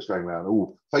story that's going around.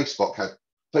 Oh, Facebook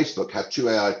had two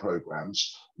AI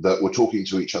programs that were talking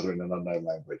to each other in an unknown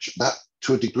language. That,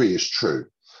 to a degree, is true.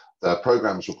 The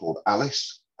programs were called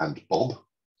Alice and Bob,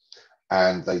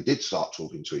 and they did start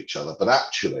talking to each other, but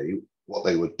actually what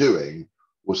they were doing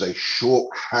was a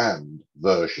shorthand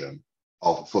version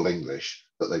of full English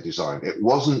that they designed. It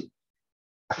wasn't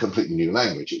a completely new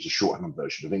language, it was a shorthand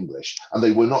version of English, and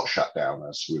they were not shut down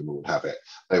as rumor would have it.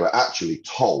 They were actually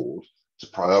told to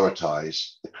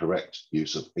prioritize the correct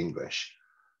use of English.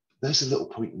 There's a little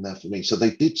point in there for me. So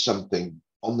they did something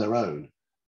on their own,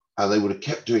 and they would have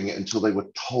kept doing it until they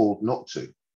were told not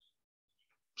to.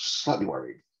 Slightly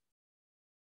worrying.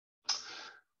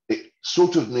 It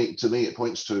sort of, to me, it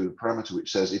points to a parameter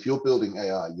which says if you're building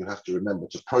AI, you have to remember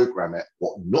to program it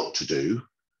what not to do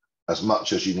as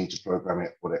much as you need to program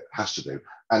it what it has to do.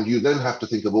 And you then have to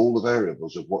think of all the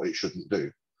variables of what it shouldn't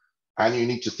do. And you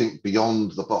need to think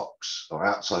beyond the box, or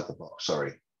outside the box,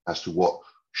 sorry, as to what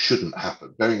shouldn't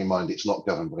happen, bearing in mind it's not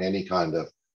governed by any kind of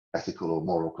ethical or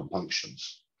moral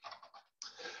compunctions.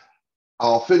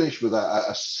 I'll finish with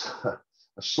a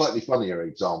slightly funnier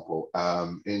example.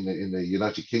 In the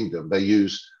United Kingdom, they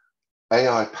use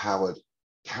AI-powered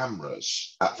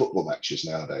cameras at football matches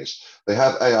nowadays. They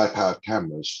have AI-powered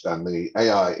cameras, and the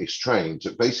AI is trained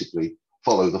to basically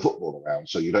follow the football around,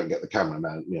 so you don't get the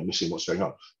cameraman missing what's going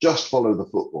on. Just follow the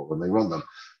football when they run them.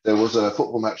 There was a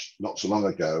football match not so long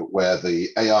ago where the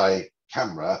AI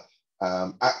camera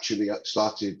actually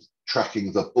started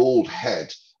tracking the bald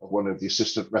head of one of the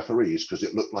assistant referees because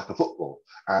it looked like a football.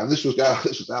 And this was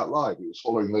out live. It was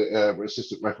following the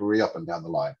assistant referee up and down the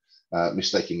line,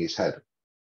 mistaking his head.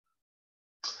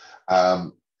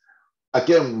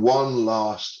 Again, one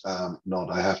last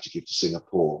nod I have to give to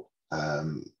Singapore,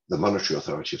 the Monetary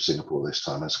Authority of Singapore this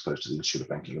time, as opposed to the Institute of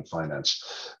Banking and Finance.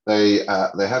 They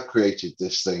have created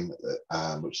this thing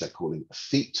which they're calling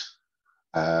FEAT,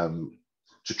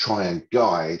 to try and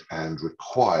guide and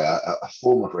require a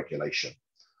form of regulation.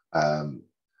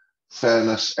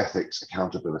 Fairness, ethics,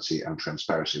 accountability, and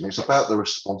transparency. And it's about the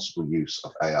responsible use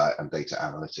of AI and data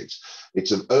analytics.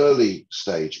 It's an early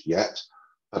stage yet,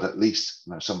 but at least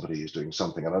somebody is doing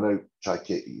something. And I know,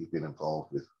 Chaikit, you've been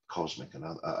involved with Cosmic and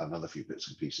another few bits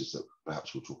and pieces that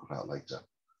perhaps we'll talk about later.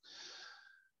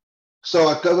 So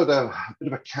I've gathered a bit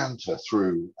of a canter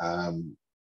through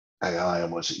AI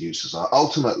and what its uses are.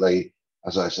 Ultimately,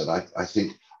 as I said, I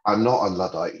think I'm not a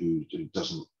Luddite who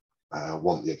doesn't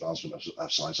want the advancement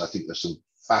of science. I think there's some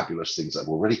fabulous things that have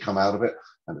already come out of it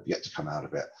and have yet to come out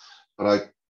of it. But I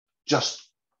just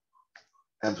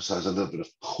emphasize a little bit of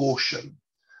caution.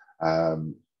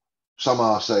 Some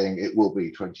are saying it will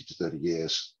be 20 to 30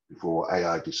 years before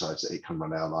AI decides that it can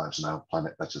run our lives and our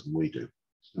planet better than we do.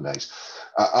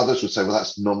 Others would say, well,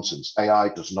 that's nonsense. AI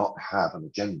does not have an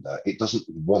agenda. It doesn't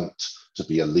want to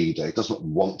be a leader. It doesn't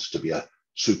want to be a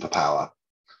superpower.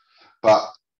 But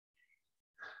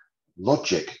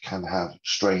logic can have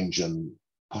strange and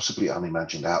possibly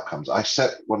unimagined outcomes. I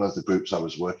set one of the groups I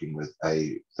was working with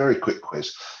a very quick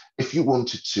quiz. If you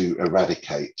wanted to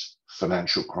eradicate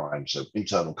financial crime, so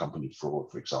internal company fraud,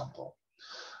 for example,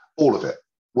 all of it,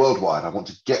 worldwide, I want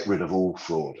to get rid of all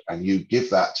fraud, and you give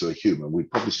that to a human,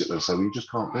 we'd probably sit there and say, well, you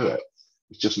just can't do it.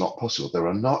 It's just not possible. There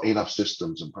are not enough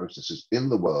systems and processes in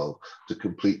the world to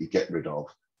completely get rid of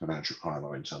financial crime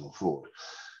or internal fraud.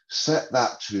 Set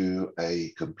that to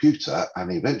a computer,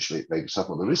 and eventually it may decide,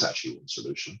 well, there is actually one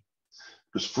solution,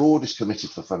 because fraud is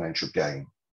committed for financial gain,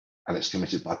 and it's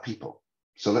committed by people.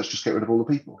 So let's just get rid of all the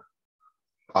people.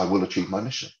 I will achieve my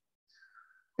mission.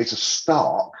 It's a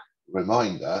stark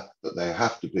reminder that there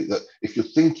have to be, that if you're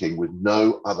thinking with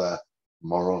no other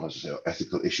moral, as I say, or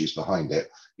ethical issues behind it,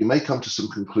 you may come to some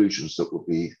conclusions that will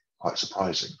be quite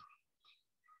surprising.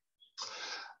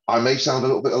 I may sound a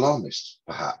little bit alarmist,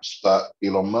 perhaps, but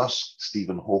Elon Musk,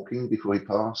 Stephen Hawking before he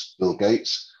passed, Bill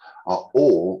Gates, are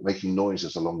all making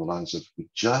noises along the lines of, we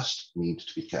just need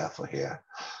to be careful here.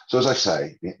 So as I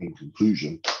say, in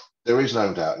conclusion, there is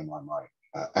no doubt in my mind,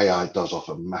 AI does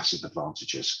offer massive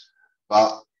advantages,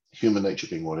 but human nature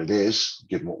being what it is,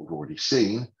 given what we've already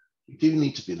seen, we do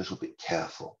need to be a little bit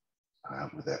careful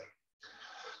with it.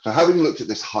 So having looked at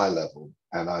this high level,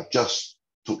 and I've just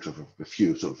talked of a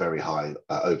few sort of very high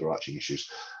overarching issues,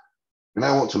 we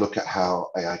now want to look at how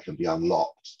AI can be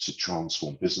unlocked to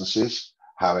transform businesses,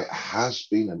 how it has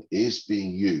been and is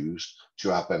being used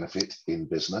to our benefit in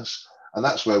business. And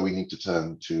that's where we need to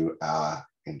turn to our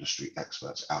industry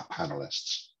experts, our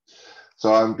panelists.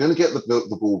 So I'm going to get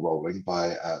the ball rolling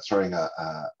by throwing a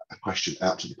question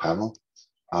out to the panel.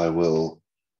 I will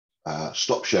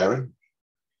stop sharing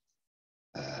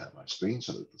my screen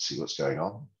so that we can see what's going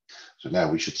on. So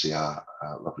now we should see our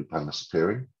lovely panelists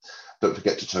appearing. Don't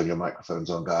forget to turn your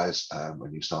microphones on, guys,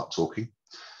 when you start talking.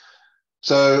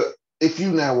 So if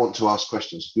you now want to ask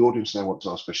questions, if the audience now want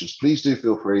to ask questions, please do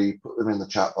feel free, put them in the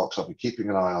chat box. I'll be keeping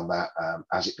an eye on that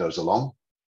as it goes along.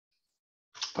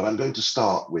 But I'm going to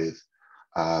start with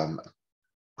a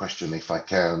question, if I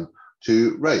can,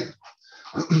 to Ray.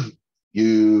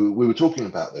 We were talking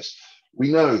about this.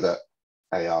 We know that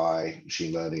AI,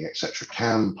 machine learning, etc.,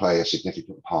 can play a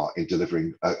significant part in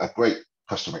delivering a great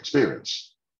customer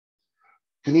experience.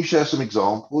 Can you share some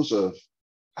examples of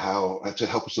how to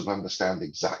help us understand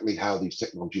exactly how these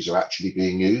technologies are actually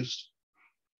being used?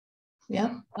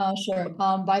 Yeah, sure.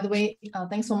 By the way,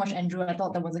 thanks so much, Andrew. I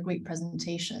thought that was a great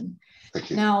presentation. Thank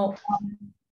you. Now,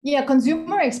 yeah,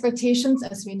 consumer expectations,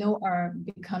 as we know, are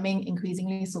becoming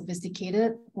increasingly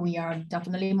sophisticated. We are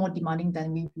definitely more demanding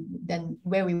than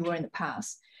where we were in the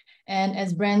past. And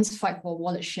as brands fight for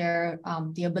wallet share,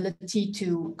 the ability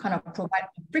to kind of provide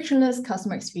a frictionless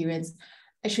customer experience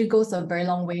actually goes a very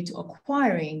long way to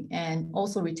acquiring and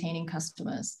also retaining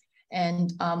customers.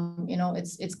 And you know,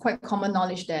 it's quite common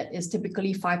knowledge that it's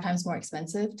typically 5 times more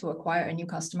expensive to acquire a new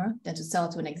customer than to sell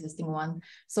to an existing one.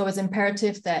 So it's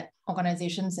imperative that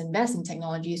organizations invest in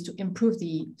technologies to improve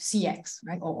the CX,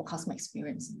 right, or customer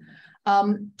experience.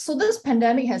 So this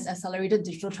pandemic has accelerated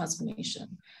digital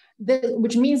transformation,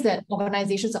 which means that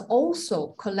organizations are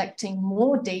also collecting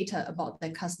more data about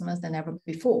their customers than ever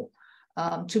before.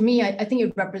 To me, I think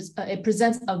it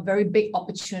presents a very big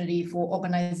opportunity for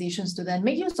organizations to then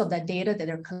make use of that data that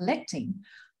they're collecting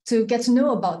to get to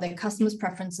know about their customers'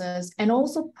 preferences and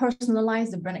also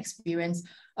personalize the brand experience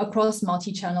across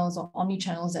multi-channels or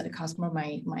omni-channels that the customer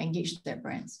might engage their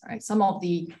brands. Right? Some of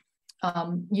the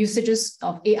usages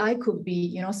of AI could be,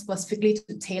 you know, specifically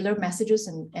to tailor messages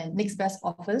and next best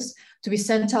offers to be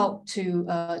sent out to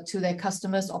their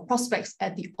customers or prospects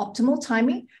at the optimal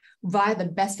timing via the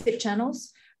best fit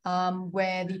channels,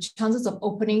 where the chances of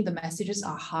opening the messages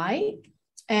are high.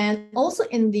 And also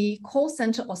in the call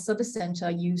center or service center,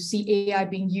 you see AI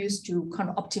being used to kind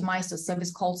of optimize the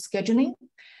service call scheduling.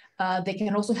 They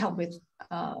can also help with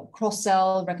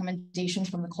cross-sell recommendations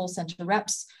from the call center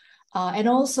reps, and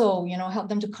also, you know, help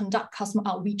them to conduct customer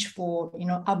outreach for, you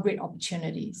know, upgrade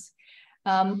opportunities.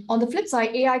 On the flip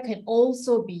side, AI can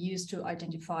also be used to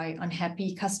identify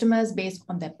unhappy customers based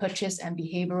on their purchase and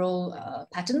behavioral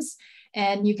patterns.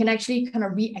 And you can actually kind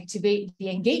of reactivate the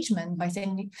engagement by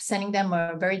sending them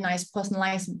a very nice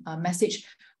personalized message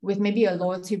with maybe a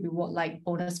loyalty reward like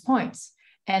bonus points.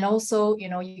 And also, you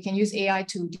know, you can use AI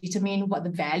to determine what the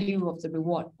value of the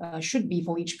reward should be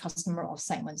for each customer or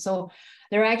segment. So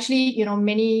there are actually, you know,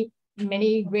 many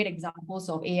great examples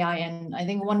of AI. And I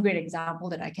think one great example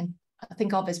that I can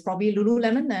think of is probably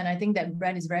Lululemon. And I think that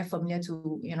brand is very familiar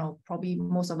to, you know, probably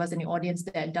most of us in the audience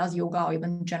that does yoga or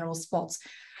even general sports.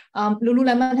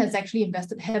 Lululemon has actually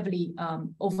invested heavily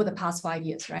over the past 5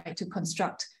 years, right, to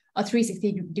construct a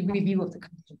 360-degree view of the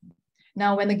customer.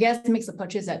 Now, when the guest makes a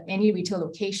purchase at any retail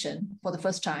location for the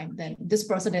first time, then this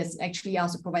person is actually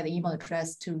asked to provide the email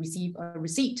address to receive a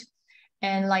receipt.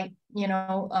 And like, you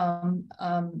know,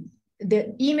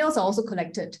 the emails are also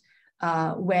collected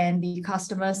when the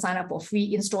customers sign up for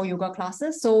free in-store yoga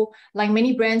classes. So like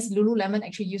many brands, Lululemon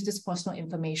actually use this personal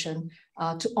information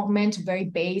to augment very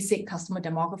basic customer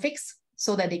demographics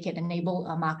so that they can enable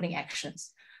marketing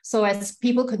actions. So as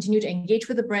people continue to engage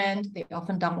with the brand, they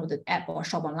often download the app or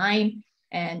shop online.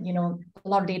 And, you know, a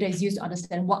lot of data is used to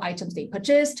understand what items they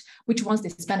purchased, which ones they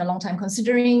spent a long time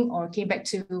considering or came back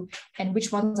to, and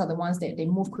which ones are the ones that they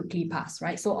move quickly past,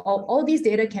 right? So all these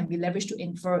data can be leveraged to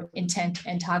infer intent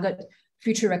and target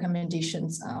future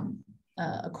recommendations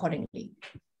accordingly.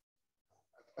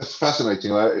 It's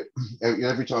fascinating.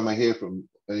 Every time I hear from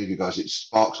any of you guys, it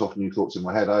sparks off new thoughts in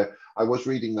my head. I was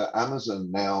reading that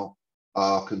Amazon now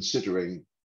are considering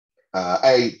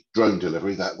drone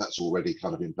delivery. That's already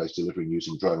kind of in place, delivering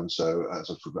using drones. So as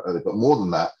I talked about earlier, but more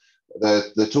than that,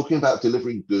 they're talking about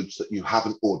delivering goods that you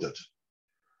haven't ordered,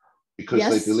 because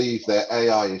Yes. they believe their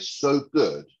AI is so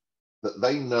good that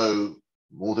they know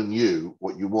more than you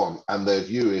what you want, and their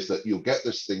view is that you'll get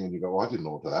this thing and you go, oh, I didn't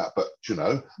order that, but you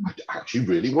know, I actually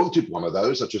really wanted one of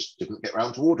those, I just didn't get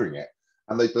around to ordering it.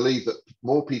 And they believe that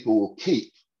more people will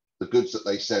keep the goods that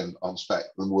they send on spec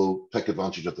than will take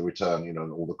advantage of the return, you know,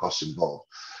 and all the costs involved.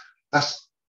 That's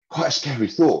quite a scary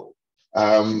thought.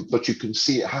 But you can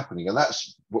see it happening, and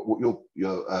that's what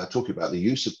you're talking about, the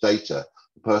use of data,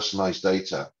 the personalized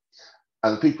data.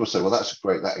 And people say, well, that's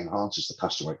great, that enhances the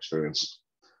customer experience.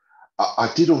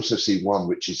 I did also see one,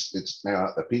 which is, it's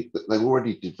now people, they've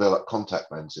already developed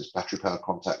contact lenses, battery powered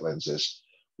contact lenses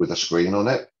with a screen on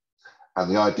it. And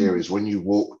the idea is when you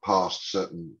walk past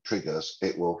certain triggers,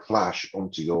 it will flash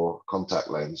onto your contact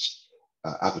lens,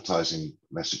 advertising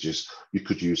messages. You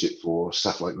could use it for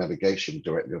satellite navigation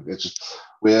directly.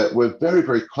 We're very,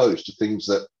 very close to things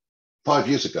that 5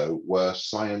 years ago were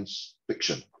science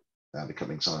fiction, now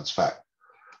becoming science fact.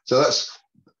 So that's,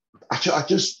 actually, I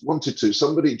just wanted to,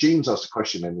 Jean's asked a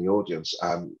question in the audience,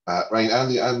 Rain,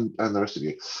 and the rest of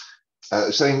you,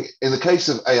 saying, in the case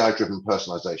of AI-driven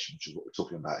personalization, which is what we're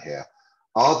talking about here,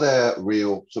 are there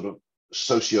real sort of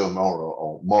socio-moral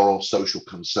or moral social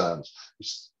concerns?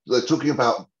 They're talking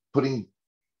about putting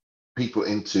people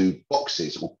into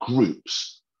boxes or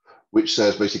groups, which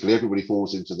says basically everybody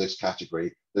falls into this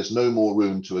category. There's no more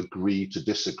room to agree to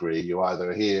disagree. You're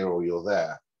either here or you're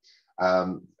there. I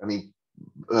mean,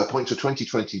 point to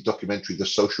 2020 documentary, The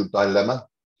Social Dilemma.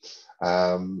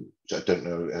 Which I don't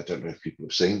know if people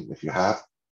have seen. If you have,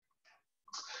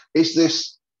 is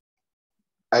this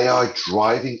AI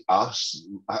driving us?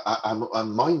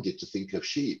 I'm minded to think of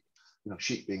sheep.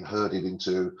 Sheep being herded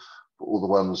into all the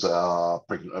ones that are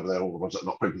pregnant over there, all the ones that are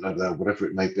not pregnant over there, whatever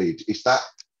it may be. Is that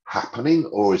happening,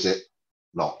 or is it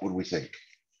not? What do we think?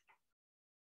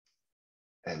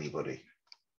 Anybody?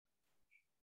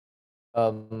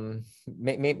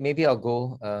 Maybe I'll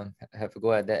go have a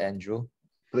go at that, Andrew.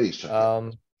 Please.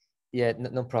 Yeah,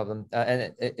 no problem.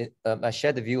 And I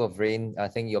share the view of Rain. I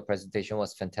think your presentation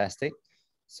was fantastic.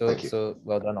 So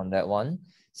well done on that one.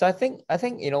 So I think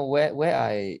where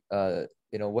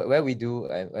we do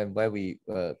and where we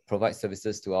provide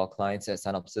services to our clients at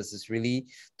Synopsis is really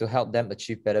to help them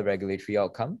achieve better regulatory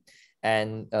outcome.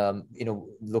 And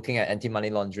looking at anti-money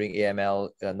laundering, AML,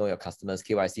 know your customers,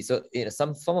 KYC. So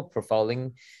some form of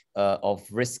profiling of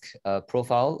risk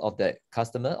profile of the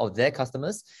customer, of their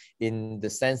customers, in the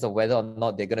sense of whether or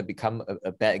not they're going to become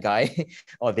a bad guy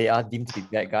or they are deemed to be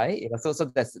bad guy. So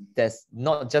that's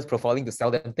not just profiling to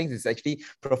sell them things, it's actually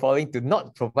profiling to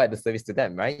not provide the service to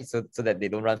them, right? So that they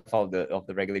don't run foul of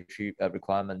the regulatory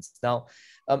requirements. Now,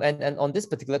 and on this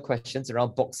particular questions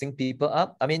around boxing people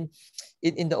up, I mean,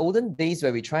 in the olden days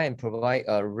where we try and provide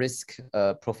risk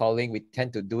profiling, we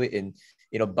tend to do it in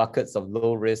buckets of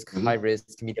low risk, high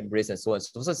risk, medium risk, and so on.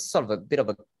 So it's sort of a bit of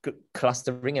a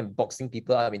clustering and boxing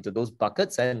people up into those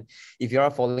buckets. And if you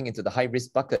are falling into the high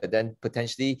risk bucket, then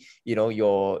potentially you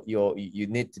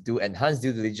need to do enhanced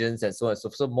due diligence and so on.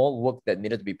 So more work that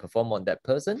needed to be performed on that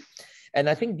person. And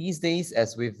I think these days,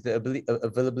 as with the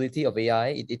availability of AI,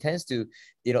 it tends to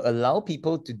allow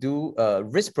people to do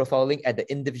risk profiling at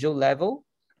the individual level.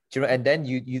 And then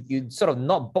you sort of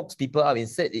not box people up.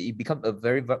 Instead, it becomes a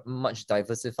very much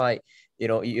diversified,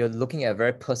 you're looking at a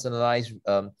very personalized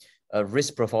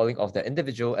risk profiling of the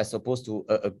individual as opposed to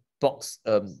a box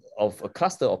of a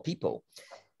cluster of people.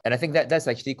 And I think that's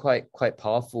actually quite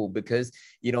powerful because,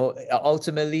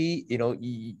 ultimately,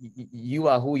 you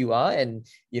are who you are, and,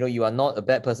 you are not a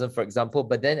bad person, for example.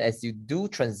 But then as you do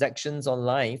transactions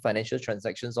online, financial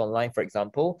transactions online, for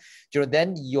example,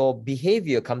 then your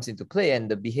behavior comes into play, and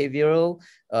the behavioral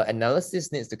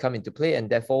analysis needs to come into play.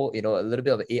 And therefore, a little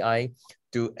bit of AI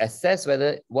to assess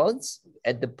whether once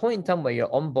at the point in time where you're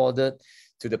onboarded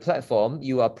to the platform,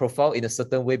 you are profiled in a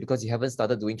certain way because you haven't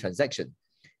started doing transaction.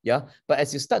 Yeah, but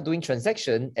as you start doing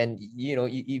transaction, and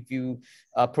if you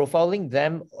are profiling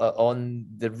them on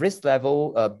the risk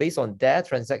level based on their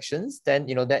transactions, then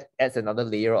that adds another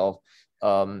layer of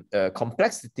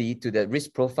complexity to the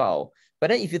risk profile. But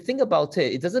then if you think about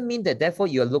it, it doesn't mean that therefore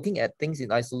you're looking at things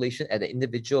in isolation at the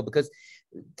individual, because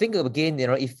think of again,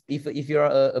 if you're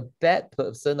a bad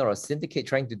person or a syndicate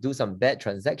trying to do some bad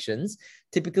transactions,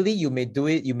 typically you may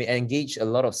engage a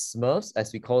lot of smurfs,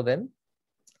 as we call them,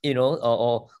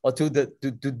 or to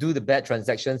do the bad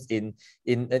transactions in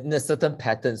a certain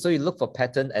pattern. So you look for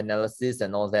pattern analysis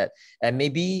and all that, and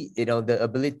maybe the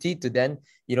ability to then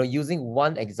using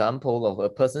one example of a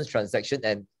person's transaction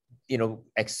and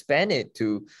expand it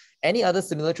to any other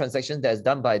similar transaction that's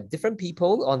done by different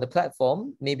people on the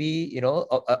platform, maybe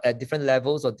at different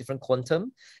levels or different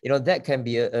quantum. That can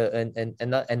be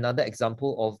another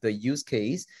example of the use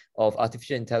case of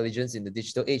artificial intelligence in the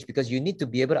digital age, because you need to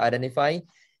be able to identify.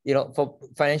 For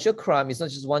financial crime, it's not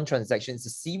just one transaction, it's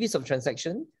a series of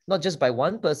transactions, not just by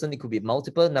one person, it could be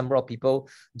multiple number of people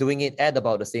doing it at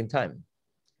about the same time.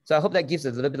 So I hope that gives a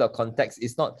little bit of context.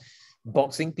 It's not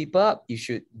boxing people up. You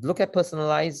should look at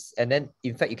personalized, and then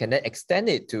in fact, you can then extend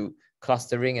it to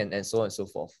clustering and so on and so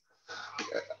forth.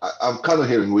 I'm kind of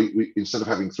hearing we instead of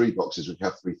having 3 boxes, we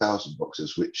have 3,000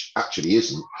 boxes, which actually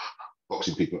isn't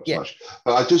boxing people up as much.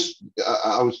 But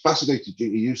I was fascinated. You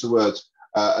used the words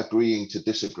agreeing to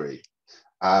disagree.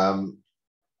 And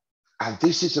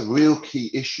this is a real key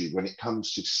issue when it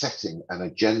comes to setting an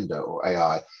agenda or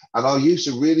AI. And I'll use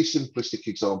a really simplistic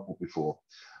example before.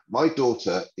 My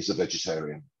daughter is a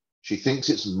vegetarian. She thinks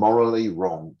it's morally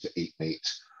wrong to eat meat.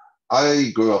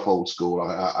 I grew up old school.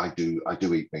 I do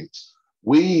eat meat.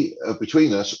 We,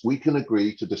 between us, we can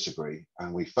agree to disagree,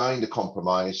 and we find a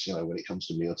compromise, when it comes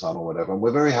to mealtime or whatever, and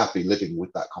we're very happy living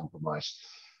with that compromise.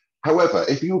 However,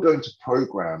 if you're going to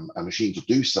program a machine to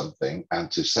do something and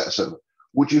to set some,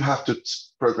 would you have to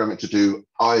program it to do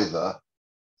either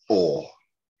or,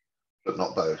 but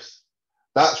not both?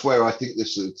 That's where I think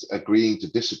this is agreeing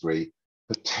to disagree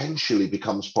potentially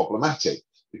becomes problematic,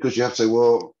 because you have to say,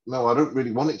 well, no, I don't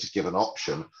really want it to give an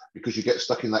option, because you get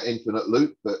stuck in that infinite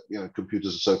loop that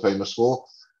computers are so famous for.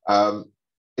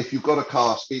 If you've got a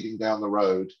car speeding down the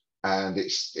road and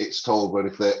it's told, well,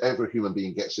 if there ever a human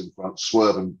being gets in front,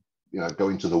 swerve and go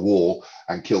into the wall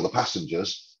and kill the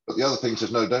passengers. But the other thing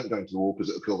says, no, don't go into the wall because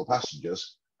it'll kill the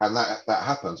passengers. And that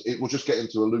happens. It will just get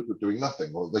into a loop of doing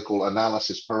nothing, or they call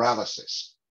analysis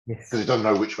paralysis, because it doesn't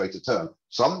know which way to turn.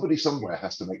 Somebody somewhere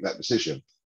has to make that decision.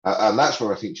 And that's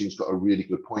where I think Jean's got a really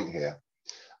good point here.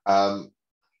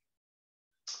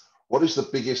 What is the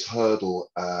biggest hurdle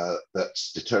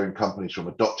that's deterring companies from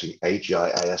adopting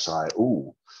AGI, ASI?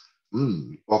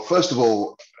 Well, first of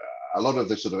all, a lot of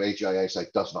this sort of AGI, ASI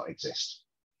does not exist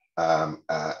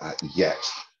yet.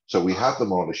 So we have the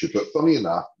moral issue, but funny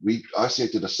enough, ICA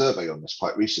did a survey on this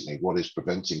quite recently. What is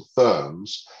preventing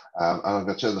firms? And I'm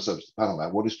going to turn this over to the panel now.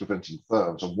 What is preventing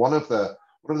firms? And one of the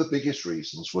biggest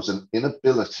reasons was an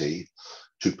inability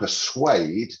to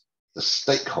persuade the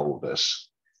stakeholders,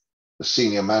 the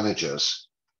senior managers,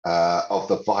 of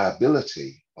the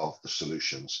viability of the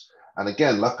solutions. And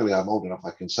again, luckily I'm old enough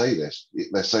I can say this.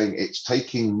 They're saying it's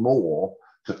taking more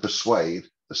to persuade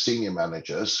the senior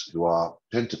managers, who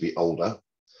tend to be older,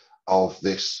 of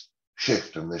this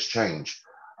shift and this change.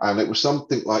 And it was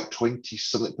something like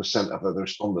 20-something% of the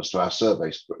respondents to our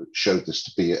surveys showed this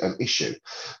to be an issue.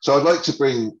 So I'd like to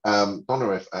bring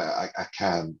Donna, if I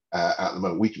can, at the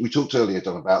moment. We talked earlier,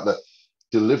 Donna, about the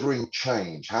delivering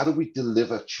change. How do we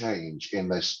deliver change in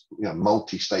this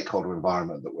multi-stakeholder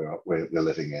environment that we're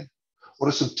living in? What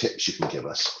are some tips you can give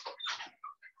us?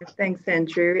 Thanks,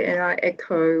 Andrew. And I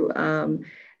echo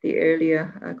the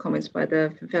earlier comments by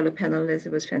the fellow panelists.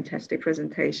 It was a fantastic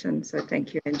presentation. So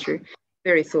thank you, Andrew.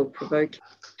 Very thought-provoking.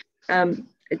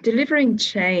 Delivering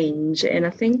change, and I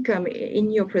think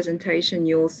in your presentation,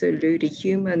 you also allude to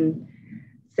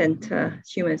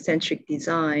human-centric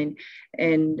design,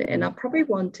 and I probably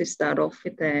want to start off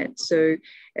with that. So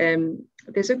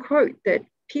there's a quote that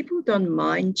people don't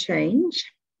mind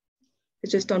change, they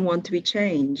just don't want to be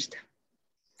changed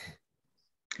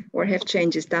or have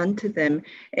changes done to them.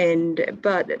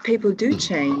 But people do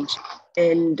change.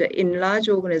 And in large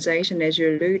organizations, as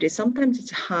you alluded, sometimes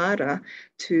it's harder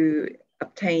to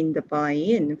obtain the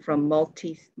buy-in from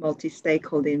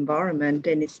multi-stakeholder environment,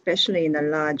 and especially in a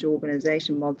large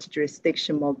organization,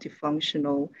 multi-jurisdiction,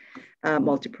 multifunctional,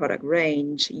 multi-product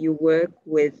range, you work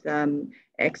with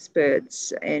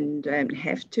experts and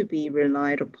have to be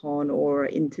relied upon or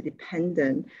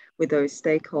interdependent with those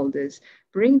stakeholders.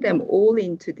 Bring them all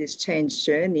into this change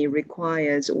journey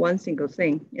requires one single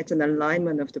thing. It's an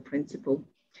alignment of the principle.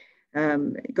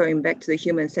 Going back to the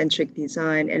human-centric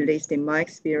design, at least in my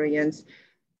experience,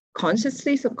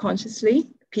 consciously, subconsciously,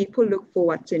 people look for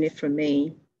what's in it for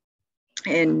me.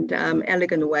 And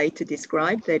elegant way to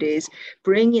describe that is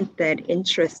bringing that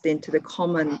interest into the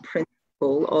common principle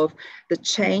of the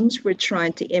change we're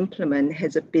trying to implement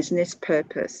has a business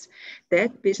purpose.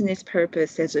 That business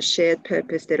purpose has a shared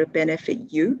purpose that will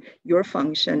benefit you, your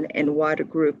function, and wider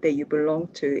group that you belong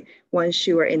to. Once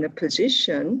you are in a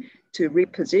position to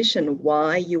reposition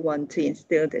why you want to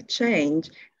instill the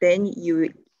change, then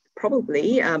you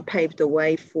probably paved the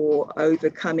way for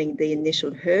overcoming the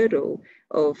initial hurdle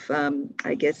of,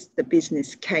 I guess, the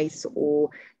business case or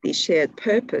the shared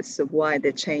purpose of why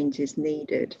the change is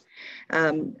needed.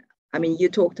 I mean, you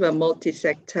talked about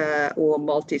multi-sector or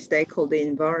multi-stakeholder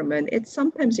environment. It's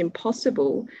sometimes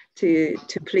impossible to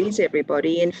please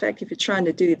everybody. In fact, if you're trying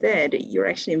to do that, you're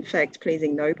actually, in fact,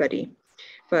 pleasing nobody.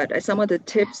 But some of the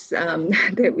tips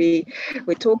that we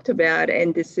talked about,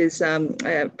 and this is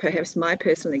perhaps my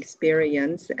personal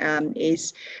experience,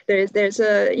 is there's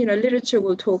a, literature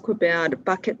will talk about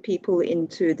bucket people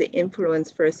into the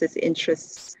influence versus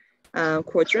interests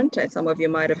quadrant, and some of you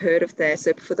might have heard of that.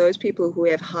 So for those people who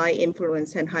have high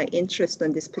influence and high interest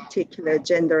on this particular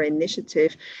gender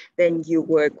initiative, then you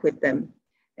work with them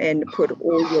and put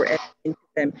all your effort into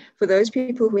them. For those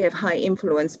people who have high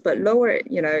influence but lower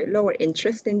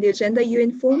interest in the agenda, you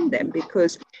inform them,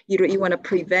 because you want to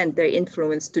prevent their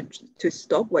influence to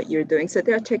stop what you're doing. So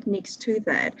there are techniques to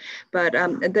that. But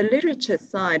the literature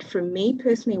side, for me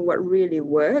personally, what really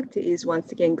worked is,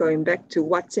 once again, going back to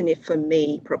what's in it for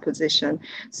me proposition.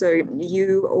 So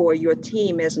you or your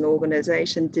team as an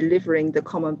organization delivering the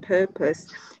common purpose,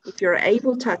 if you're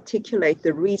able to articulate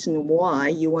the reason why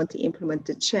you want to implement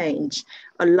the change,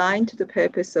 aligned to the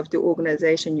purpose of the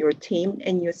organization, your team,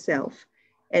 and yourself,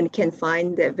 and can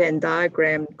find that Venn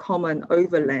diagram common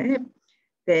overlap,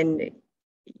 then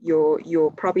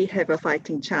you'll probably have a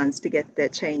fighting chance to get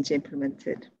that change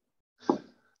implemented.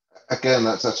 Again,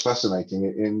 that's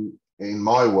fascinating. In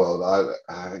my world,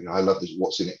 I love this.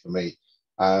 What's in it for me?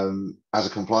 As a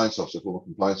compliance officer, former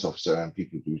compliance officer, and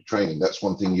people who do training, that's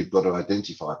one thing you've got to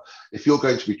identify. If you're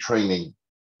going to be training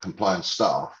compliance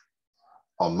staff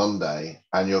on Monday,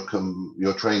 and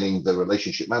you're training the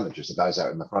relationship managers, the guys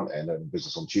out in the front end and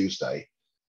business on Tuesday,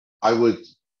 I would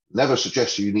never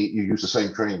suggest you use the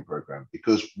same training program,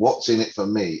 because what's in it for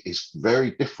me is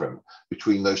very different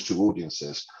between those two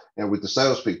audiences. With the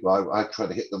salespeople, I try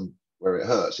to hit them where it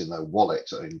hurts, in their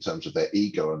wallet, in terms of their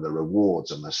ego and their rewards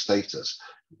and their status.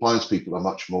 Compliance people are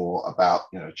much more about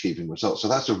achieving results. So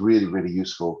that's a really, really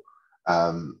useful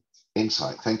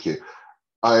insight. Thank you.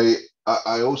 I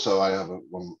have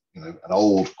an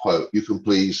old quote: you can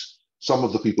please some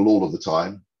of the people all of the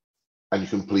time, and you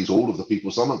can please all of the people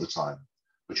some of the time,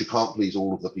 but you can't please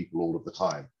all of the people all of the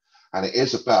time. And it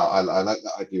is about, I like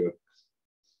that idea of,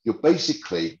 you're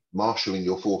basically marshalling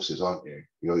your forces, aren't you?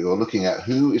 You're looking at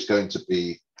who is going to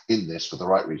be in this for the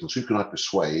right reasons. Who can I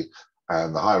persuade?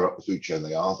 And the higher up the food chain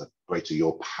they are, the greater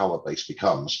your power base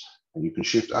becomes. And you can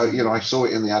shift. I saw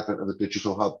it in the advent of the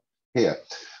digital hub here.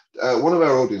 One of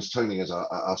our audience, Tony, has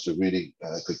asked a really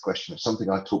good question. It's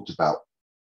something I talked about.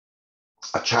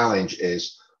 A challenge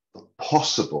is the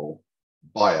possible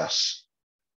bias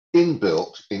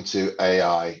inbuilt into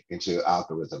AI, into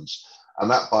algorithms.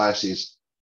 And that bias is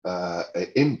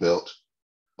inbuilt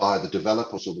by the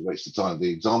developers or the waste of time. The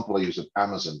example I use of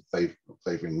Amazon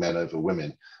favoring men over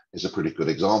women is a pretty good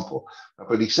example.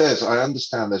 But he says, I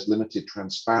understand there's limited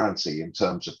transparency in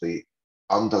terms of the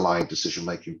underlying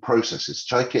decision-making processes.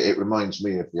 Take it reminds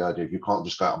me of the idea of, you can't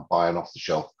just go out and buy an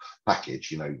off-the-shelf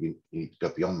package. You need to go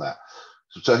beyond that.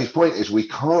 So his point is, we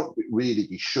can't really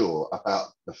be sure about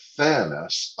the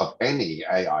fairness of any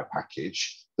AI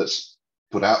package that's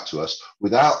put out to us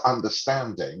without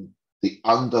understanding the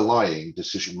underlying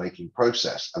decision-making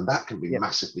process, and that can be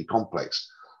massively complex.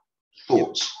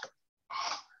 Thoughts?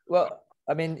 Well,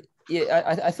 I mean,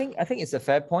 yeah, I think it's a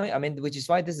fair point. I mean, which is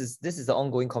why this is the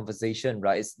ongoing conversation,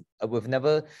 right?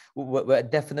 We're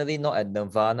definitely not at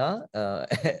nirvana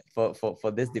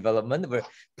for this development. We're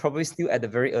probably still at the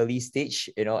very early stage,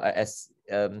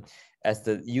 as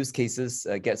the use cases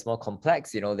gets more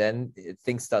complex, then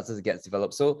things start to get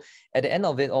developed. So at the end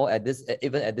of it all,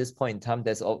 even at this point in time,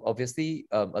 there's obviously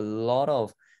a lot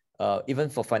of, even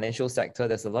for financial sector,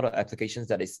 there's a lot of applications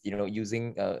that is,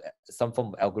 using some form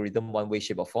of algorithm, one way,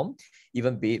 shape or form,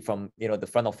 even be it from, the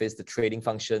front office, the trading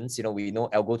functions. We know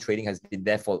algo trading has been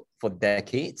there for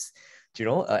decades.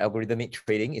 Algorithmic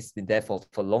trading has been there for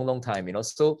a long time,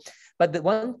 So, but the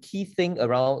one key thing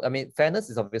around, I mean, fairness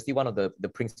is obviously one of the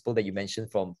principle that you mentioned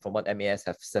from what MAS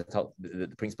have set out, the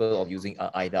principle of using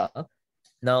IDA.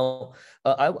 Now,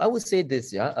 I would say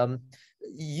this,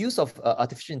 use of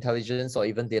artificial intelligence or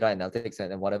even data analytics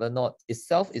and whatever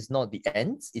itself is not the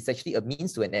end. It's actually a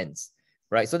means to an end.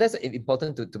 Right, so that's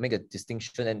important to make a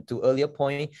distinction. And to earlier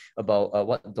point about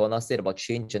what Donna said about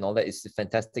change and all that is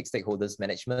fantastic stakeholders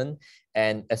management,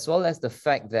 and as well as the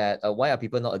fact that why are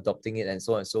people not adopting it and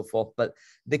so on and so forth. But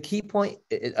the key point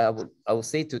I would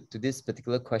say to this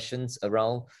particular questions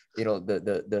around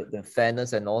the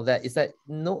fairness and all that is that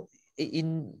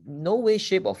in no way,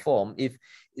 shape or form, if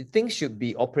things should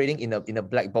be operating in a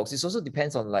black box. It also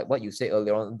depends on like what you say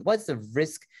earlier on. What's the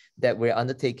risk that we're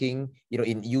undertaking,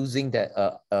 in using that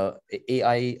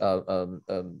AI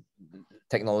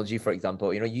technology, for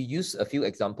example? You use a few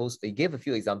examples. You gave a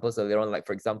few examples earlier on, like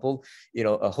for example,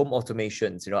 home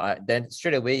automations. Then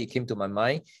straight away it came to my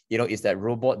mind. Is that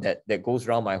robot that goes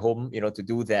around my home, to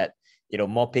do that.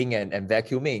 mopping and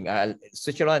vacuuming. I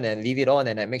switch it on and leave it on,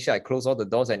 and I make sure I close all the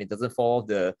doors and it doesn't fall off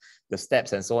the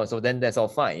steps and so on. So then that's all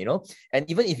fine, And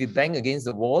even if you bang against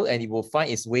the wall, and it will find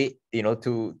its way,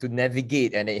 to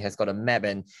navigate, and it has got a map.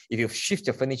 And if you shift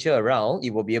your furniture around,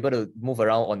 it will be able to move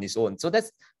around on its own. So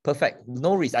that's perfect.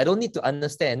 No risk. I don't need to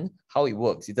understand how it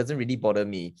works. It doesn't really bother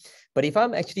me. But if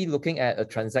I'm actually looking at a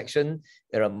transaction,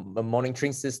 a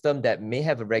monitoring system that may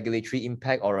have a regulatory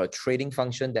impact, or a trading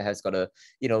function that has got a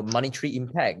monetary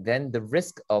impact, then the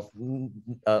risk of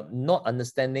not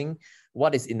understanding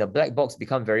what is in the black box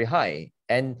become very high.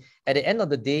 And at the end of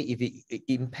the day, if it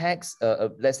impacts,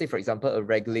 let's say, for example, a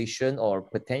regulation or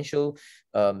potential,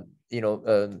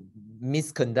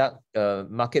 misconduct,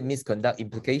 market misconduct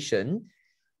implication,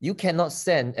 you cannot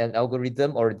send an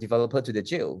algorithm or a developer to the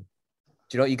jail.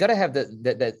 You got to have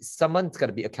that someone's got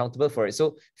to be accountable for it.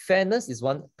 So fairness is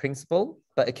one principle,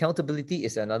 but accountability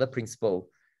is another principle,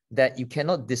 that you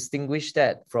cannot distinguish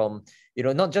that from,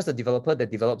 not just the developer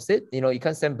that develops it. You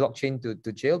can't send blockchain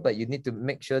to jail, but you need to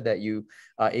make sure that you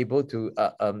are able to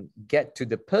get to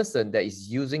the person that is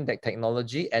using that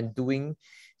technology and doing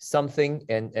something,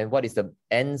 and what is the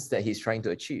ends that he's trying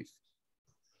to achieve.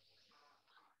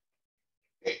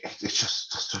 It's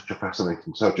just such a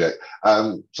fascinating subject.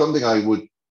 Something I would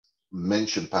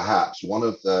mention, perhaps, one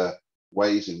of the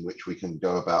ways in which we can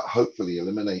go about hopefully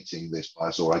eliminating this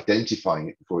bias or identifying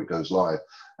it before it goes live.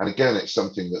 And again, it's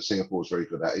something that Singapore is very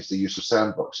good at, is the use of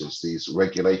sandboxes, these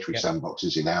regulatory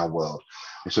sandboxes in our world.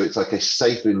 So it's like a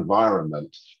safe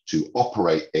environment to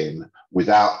operate in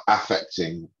without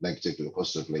affecting negatively or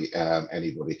positively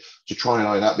anybody, to try and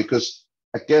iron out, because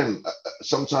again,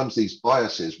 sometimes these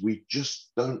biases, we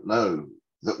just don't know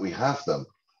that we have them.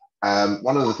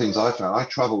 One of the things I found, I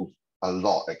traveled a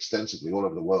lot, extensively, all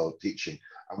over the world teaching.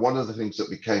 And one of the things that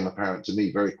became apparent to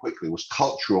me very quickly was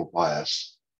cultural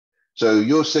bias. So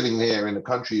you're sitting here in a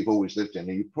country you've always lived in,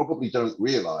 and you probably don't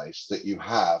realize that you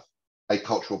have a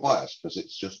cultural bias because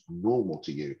it's just normal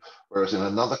to you. Whereas in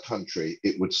another country,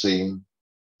 it would seem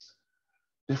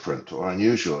different or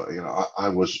unusual. I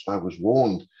was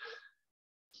warned.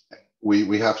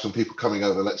 We have some people coming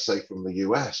over, let's say from the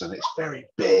US, and it's very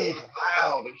big,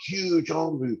 loud, and huge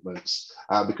arm movements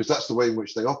because that's the way in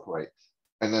which they operate.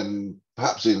 And then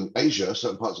perhaps in Asia,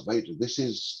 certain parts of Asia, this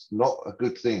is not a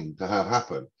good thing to have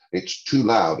happen. It's too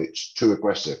loud, it's too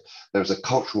aggressive. There's a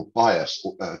cultural bias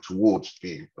towards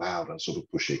being loud and sort of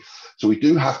pushy. So we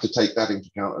do have to take that into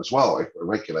account as well if we're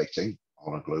regulating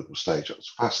on a global stage.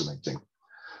 That's fascinating.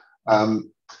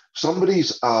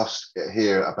 Somebody's asked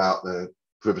here about the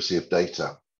privacy of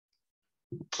data,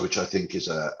 which I think is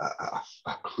a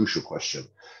crucial question.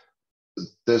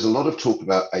 There's a lot of talk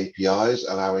about APIs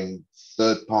allowing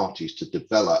third parties to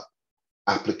develop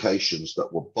applications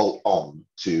that will bolt on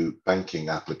to banking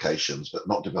applications, but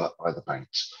not developed by the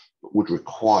banks, but would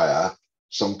require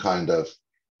some kind of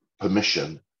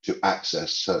permission to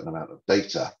access a certain amount of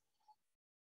data.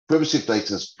 Privacy of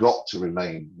data has got to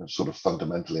remain sort of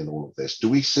fundamental in all of this. Do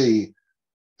we see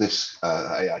this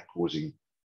AI causing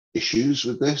issues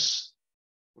with this?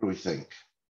 What do we think?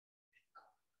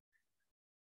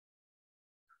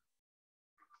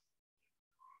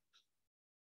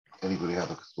 Anybody have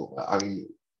a thought? I mean,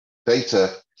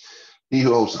 data, he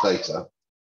who holds the data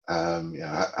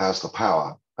has the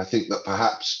power. I think that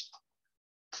perhaps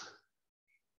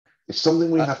it's something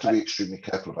we have to be extremely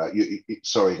careful about.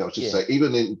 Sorry, I was just saying,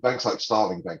 even in banks like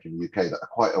Starling Bank in the UK that are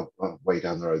quite a way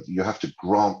down the road, you have to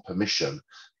grant permission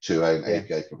to an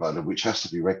API provider, which has to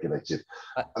be regulated.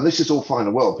 And this is all fine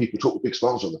and well. People talk with big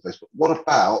smiles on their face, but what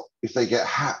about if they get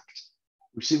hacked?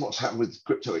 We've seen what's happened with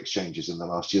crypto exchanges in the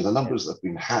last year, the numbers that have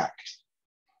been hacked.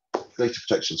 Data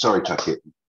protection, sorry, Taki.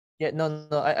 Yeah, no,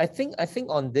 I think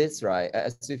on this, right,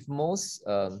 as with most,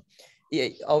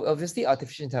 obviously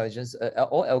artificial intelligence,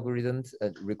 all algorithms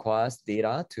requires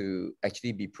data to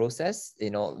actually be processed,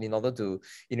 in order to,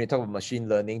 talk about machine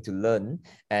learning to learn,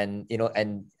 and,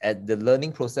 and the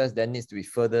learning process then needs to be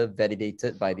further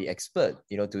validated by the expert,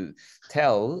 to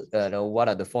tell, what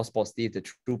are the false positive, the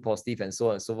true positive, and so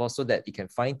on and so forth, so that it can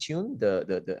fine tune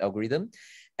the algorithm.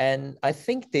 And I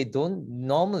think you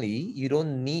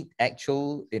don't need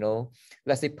actual,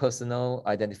 let's say personal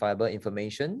identifiable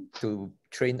information to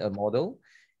train a model.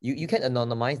 You can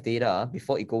anonymize data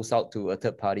before it goes out to a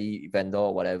third party vendor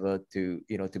or whatever to,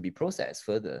 to be processed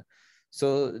further.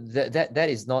 So that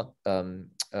is not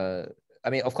I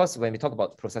mean, of course, when we talk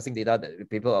about processing data,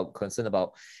 people are concerned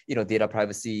about, you know, data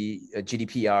privacy,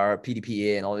 GDPR,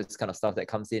 PDPA, and all this kind of stuff that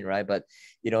comes in, right? But,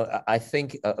 you know, I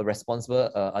think a responsible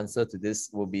answer to this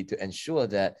will be to ensure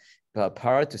that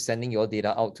prior to sending your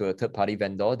data out to a third-party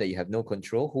vendor that you have no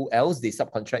control, who else they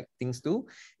subcontract things to,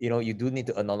 you know, you do need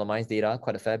to anonymize data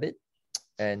quite a fair bit.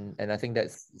 And I think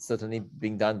that's certainly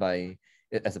being done by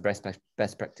as a best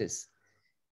practice.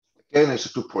 Again, it's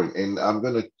a good point. And I'm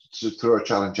going to throw a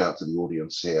challenge out to the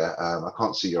audience here. I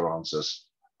can't see your answers.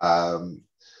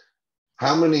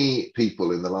 How many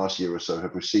people in the last year or so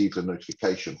have received a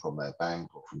notification from their bank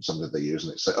or from somebody they use,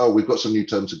 and it say, oh, we've got some new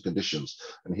terms and conditions,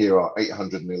 and here are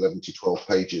 811 to 12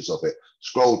 pages of it.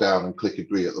 Scroll down and click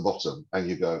agree at the bottom, and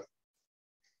you go,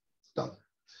 done.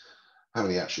 How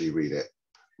many actually read it?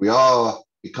 We are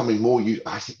becoming more used.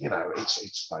 I think, you know,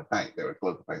 it's my bank, they're a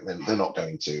global bank, they're not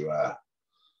going to,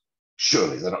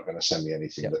 surely they're not going to send me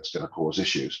anything that's going to cause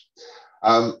issues.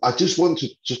 I just want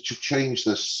to change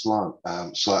the slant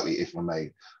slightly, if I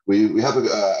may. We have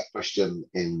a question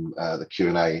in the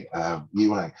Q&A.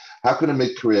 Yuang, how can a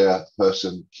mid-career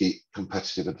person keep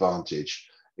competitive advantage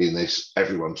in this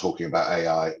everyone talking about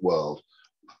AI world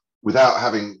without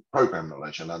having program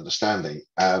knowledge and understanding?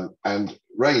 And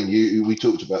Rain, we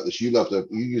talked about this. You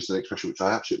used an expression which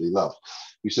I absolutely love.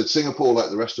 You said Singapore, like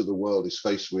the rest of the world, is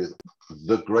faced with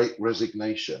the Great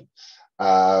Resignation.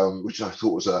 Which I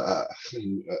thought was a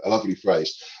lovely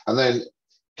phrase. And then,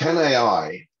 can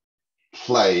AI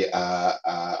play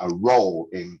a role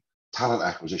in talent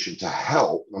acquisition to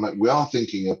help? I mean, we are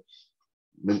thinking of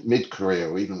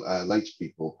mid-career or even later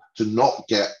people to not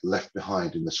get left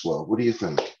behind in this world. What do you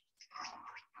think?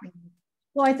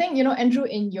 Well, I think, you know, Andrew,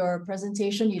 in your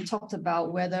presentation, you talked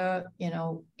about whether, you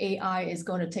know, AI is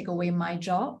going to take away my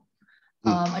job.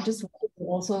 I just wanted to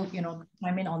also, you know,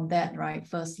 chime in on that, right?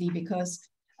 Firstly, because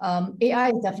AI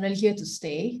is definitely here to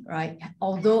stay, right?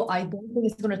 Although I don't think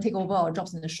it's going to take over our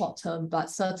jobs in the short term, but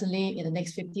certainly in the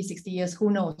next 50, 60 years, who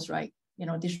knows, right? You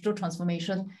know, digital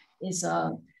transformation is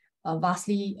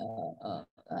vastly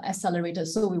accelerated,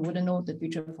 so we wouldn't know the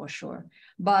future for sure.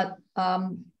 But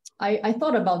I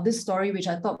thought about this story, which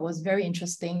I thought was very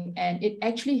interesting, and it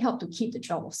actually helped to keep the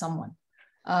job of someone.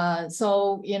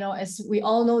 So, you know, as we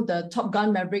all know, the Top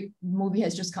Gun Maverick movie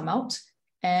has just come out,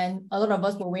 and a lot of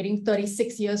us were waiting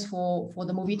 36 years for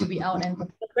the movie to be out. And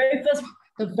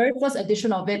the very first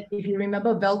edition of it, if you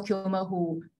remember, Val Kilmer,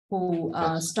 who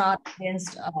starred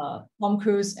against Tom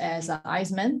Cruise as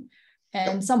Iceman,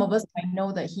 and some of us might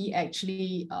know that he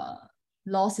actually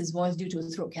lost his voice due to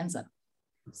throat cancer.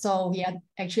 So he had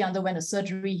actually underwent a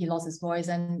surgery. He lost his voice,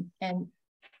 and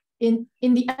in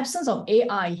the absence of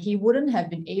AI, he wouldn't have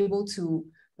been able to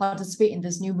participate in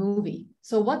this new movie.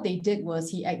 So what they did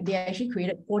was they actually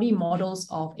created 40 models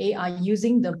of AI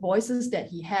using the voices that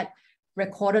he had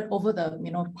recorded over the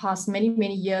past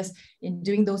many years in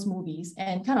doing those movies,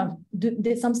 and kind of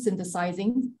did some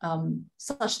synthesizing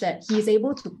such that he is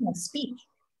able to kind of speak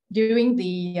during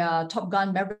the Top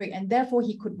Gun Maverick, and therefore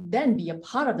he could then be a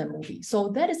part of the movie. So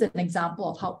that is an example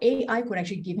of how AI could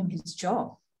actually give him his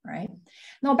job. Right.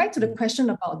 Now, back to the question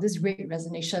about this Great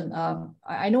Resignation.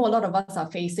 I know a lot of us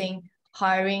are facing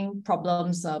hiring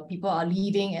problems. People are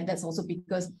leaving, and that's also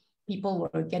because people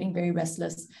were getting very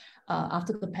restless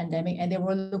after the pandemic, and they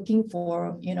were looking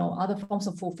for other forms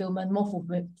of fulfillment,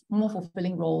 more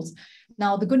fulfilling roles.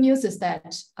 Now, the good news is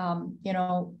that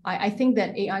I think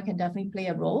that AI can definitely play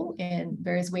a role in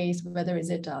various ways, whether is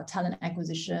it talent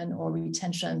acquisition or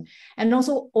retention, and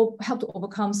also help to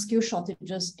overcome skill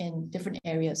shortages in different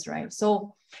areas, right?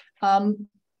 So a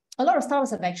lot of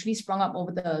startups have actually sprung up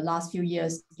over the last few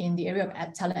years in the area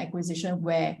of talent acquisition,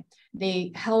 where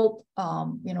they help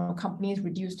companies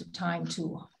reduce the time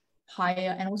to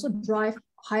hire and also drive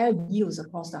higher yields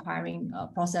across the hiring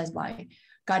process by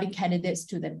guiding candidates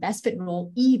to their best fit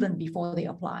role even before they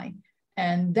apply.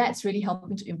 And that's really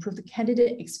helping to improve the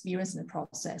candidate experience in the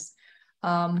process.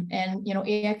 And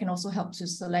AI can also help to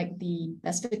select the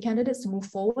best fit candidates to move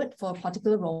forward for a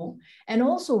particular role, and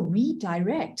also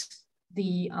redirect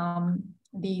the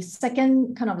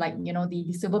second kind of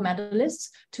the silver medalists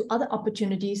to other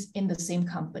opportunities in the same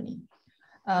company.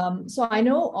 So I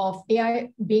know of AI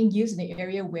being used in the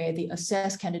area where they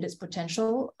assess candidates'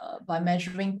 potential by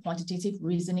measuring quantitative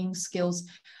reasoning skills,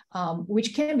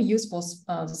 which can be used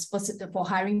for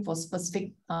hiring for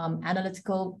specific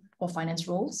analytical or finance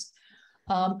roles.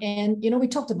 And we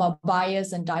talked about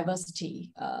bias and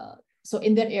diversity. So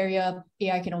in that area,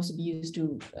 AI can also be used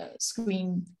to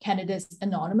screen candidates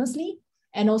anonymously,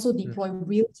 and also deploy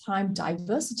real-time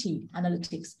diversity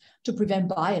analytics to prevent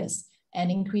bias and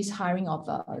increase hiring of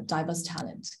diverse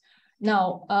talent.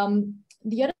 Now,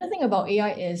 the other thing about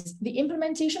AI is the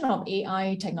implementation of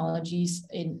AI technologies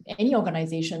in any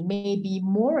organization may be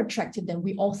more attractive than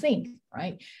we all think,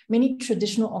 right? Many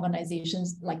traditional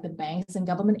organizations like the banks and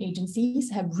government agencies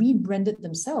have rebranded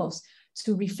themselves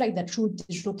to reflect their true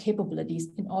digital capabilities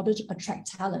in order to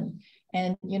attract talent.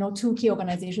 And, you know, two key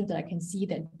organizations that I can see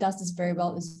that does this very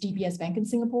well is DBS Bank in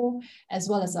Singapore, as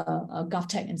well as a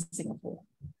GovTech in Singapore,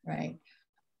 right?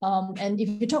 And if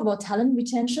you talk about talent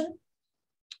retention,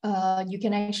 you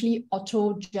can actually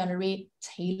auto-generate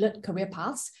tailored career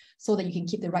paths so that you can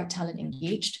keep the right talent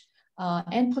engaged,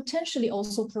 and potentially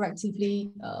also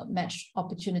proactively match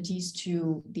opportunities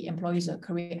to the employee's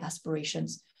career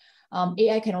aspirations.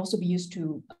 AI can also be used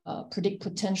to predict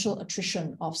potential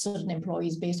attrition of certain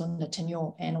employees based on the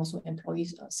tenure and also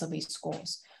employees' survey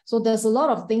scores. So there's a lot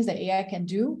of things that AI can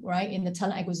do, right, in the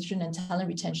talent acquisition and talent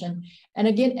retention. And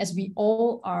again, as we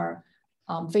all are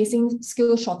facing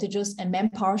skill shortages and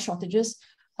manpower shortages,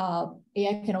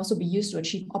 AI can also be used to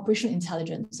achieve operational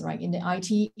intelligence, right? In the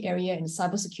IT area, in the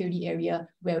cybersecurity area,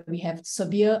 where we have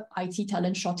severe IT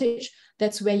talent shortage,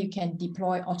 that's where you can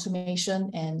deploy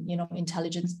automation and, you know,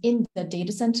 intelligence in the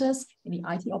data centers, in the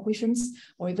IT operations,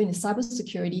 or even in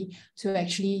cybersecurity to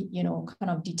actually, you know, kind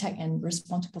of detect and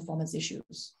respond to performance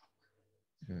issues.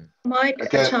 Might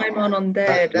chime on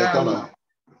that.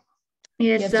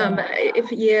 Yes,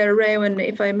 Raymond,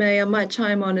 if I may, I might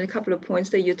chime on a couple of points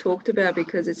that you talked about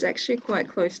because it's actually quite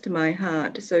close to my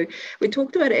heart. So we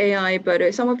talked about AI,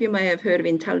 but some of you may have heard of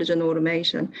intelligent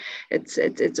automation.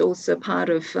 It's also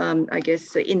part of, I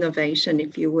guess, innovation,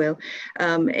 if you will.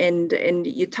 And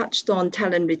you touched on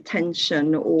talent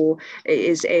retention, or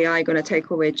is AI going to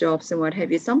take away jobs and what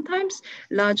have you. Sometimes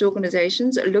large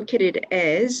organizations look at it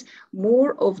as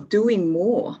more of doing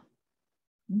more.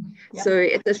 Yep. So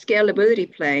it's a scalability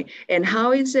play. And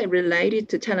how is it related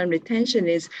to talent retention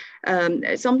is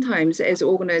sometimes as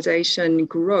organization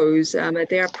grows,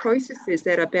 there are processes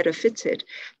that are better fitted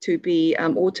to be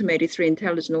automated through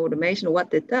intelligent automation. What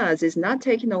that does is not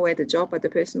taking away the job that the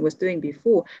person was doing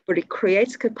before, but it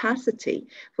creates capacity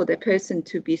for the person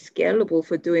to be scalable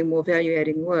for doing more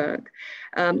value-adding work.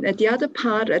 And the other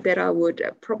part that I would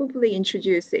probably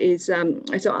introduce is,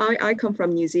 so I come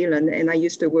from New Zealand and I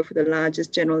used to work for the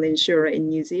largest general insurer in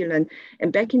New Zealand.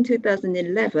 And back in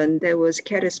 2011, there was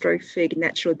catastrophic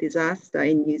natural disaster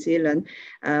in New Zealand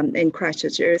and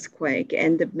Christchurch earthquake.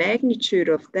 And the magnitude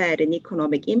of that and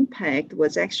economic impact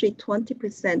was actually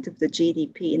 20% of the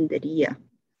GDP in that year.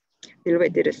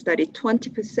 Deloitte did a study,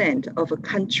 20% of a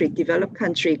country, developed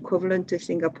country equivalent to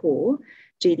Singapore,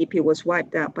 GDP was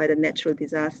wiped out by the natural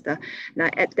disaster. Now,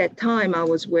 at that time, I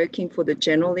was working for the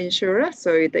general insurer,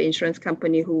 so the insurance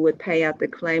company who would pay out the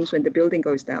claims when the building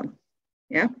goes down.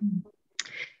 Yeah.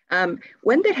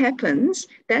 When that happens,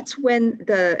 that's when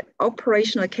the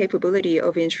operational capability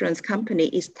of insurance company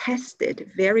is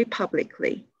tested very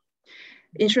publicly.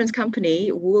 Insurance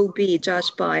company will be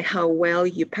judged by how well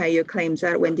you pay your claims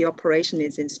out when the operation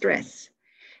is in stress.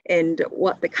 And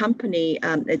what the company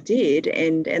did,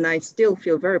 and I still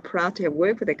feel very proud to have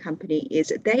worked for the company,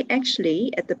 is they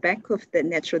actually, at the back of the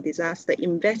natural disaster,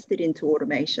 invested into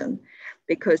automation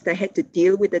because they had to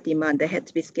deal with the demand. They had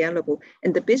to be scalable.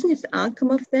 And the business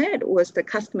outcome of that was the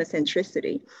customer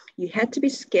centricity. You had to be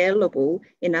scalable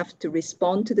enough to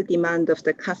respond to the demand of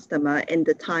the customer in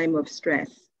the time of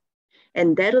stress.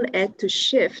 And that'll add to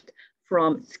shift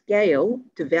from scale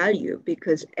to value,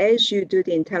 because as you do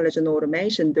the intelligent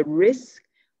automation, the risk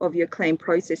of your claim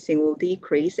processing will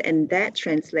decrease, and that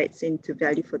translates into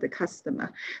value for the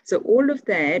customer. So all of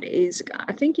that is,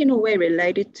 I think, in a way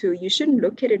related to, you shouldn't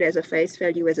look at it as a face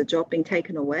value, as a job being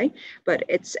taken away, but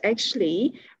it's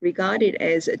actually regarded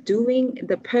as doing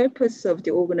the purpose of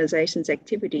the organization's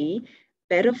activity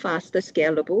better, faster,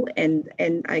 scalable,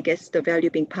 and I guess the value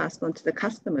being passed on to the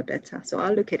customer better. So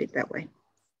I look at it that way.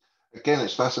 Again,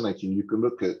 it's fascinating. You can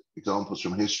look at examples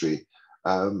from history.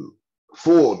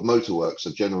 Ford Motor Works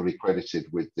are generally credited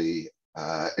with the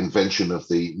invention of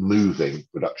the moving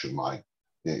production line,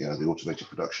 you know, the automated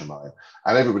production line.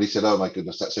 And everybody said, oh my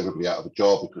goodness, that's everybody out of a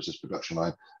job because this production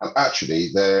line. And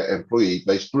actually, their employee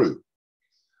base grew.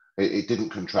 It didn't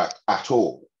contract at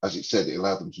all. As it said, it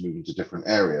allowed them to move into different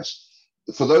areas.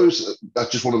 For those, I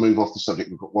just want to move off the subject.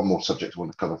 We've got one more subject I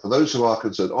want to cover. For those who are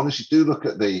concerned, honestly, do look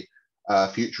at the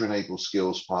Future Enabled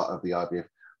Skills part of the IBF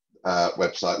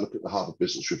website. Look at the Harvard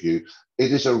Business Review.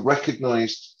 It is a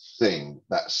recognized thing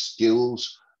that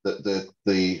skills, that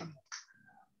the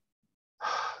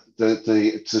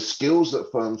skills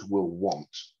that firms will want,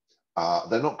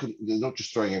 they're not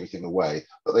just throwing everything away,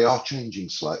 but they are changing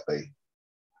slightly.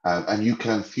 And you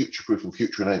can future-proof and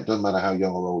future enable, doesn't matter how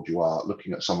young or old you are,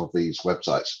 looking at some of these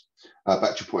websites.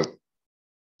 Back to your point.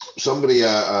 Somebody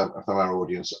from our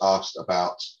audience asked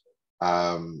about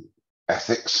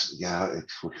ethics. Yeah,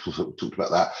 we talked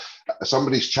about that.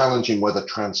 Somebody's challenging whether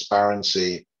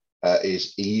transparency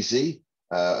is easy,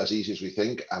 as easy as we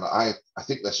think. And I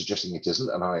think they're suggesting it isn't.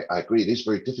 And I agree, it is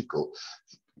very difficult.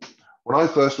 When I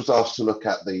first was asked to look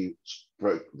at the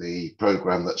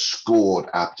program that scored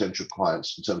our potential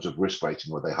clients in terms of risk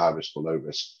rating, were they high risk or low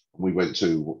risk, we went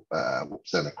to what was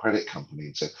then a credit company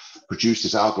and said, produce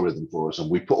this algorithm for us. And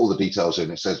we put all the details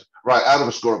in. It says, right, out of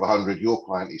a score of 100, your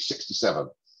client is 67.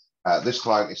 This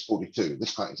client is 42.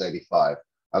 This client is 85.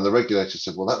 And the regulator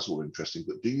said, well, that's all interesting,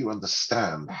 but do you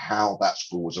understand how that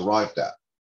score was arrived at?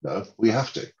 No, we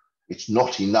have to. It's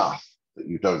not enough that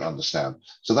you don't understand.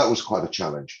 So that was quite a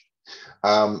challenge.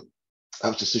 That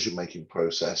was decision-making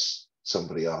process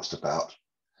somebody asked about.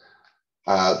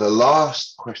 The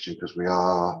last question, because we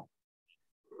are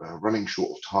running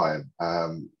short of time,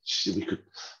 we could,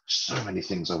 so many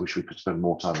things I wish we could spend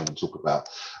more time on and talk about.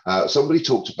 Somebody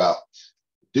talked about,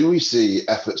 do we see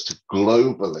efforts to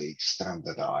globally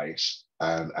standardize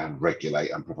and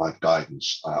regulate and provide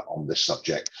guidance on this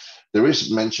subject? There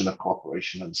is mention of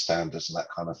cooperation and standards and that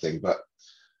kind of thing, but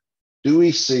do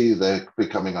we see there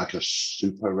becoming like a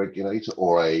super regulator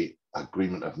or a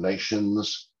agreement of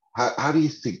nations? How do you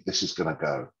think this is going to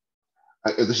go?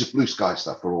 This is blue sky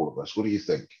stuff for all of us. What do you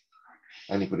think?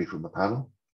 Anybody from the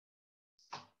panel?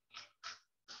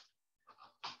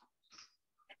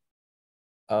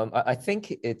 I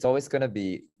think it's always going to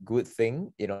be a good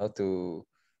thing, you know, to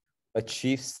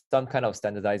achieve some kind of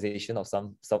standardization of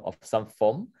some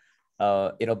form.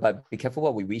 You know, but be careful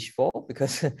what we wish for,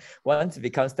 because once it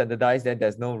becomes standardized, then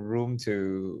there's no room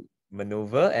to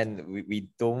maneuver, and we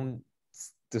don't,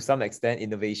 to some extent,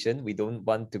 innovation, we don't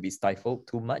want to be stifled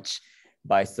too much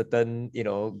by certain, you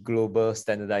know, global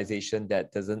standardization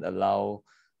that doesn't allow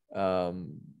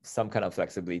some kind of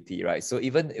flexibility, right? So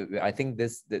even I think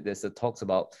there's a talks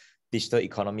about digital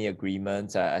economy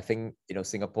agreements. I think, you know,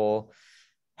 Singapore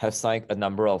have signed a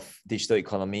number of digital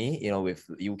economy, you know, with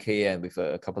UK and with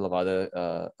a couple of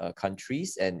other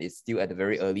countries, and it's still at a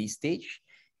very early stage.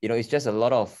 You know, it's just a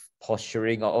lot of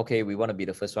posturing, or okay, we want to be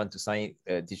the first one to sign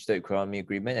a digital economy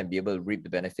agreement and be able to reap the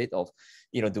benefit of,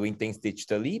 you know, doing things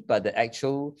digitally. But the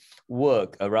actual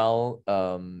work around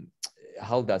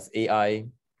how does AI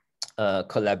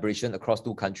collaboration across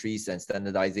two countries and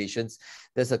standardizations,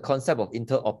 there's a concept of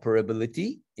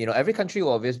interoperability. You know, every country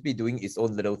will obviously be doing its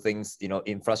own little things, you know,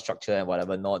 infrastructure and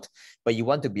whatever not, but you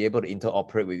want to be able to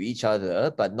interoperate with each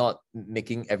other, but not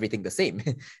making everything the same,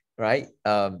 right?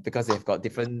 Because they've got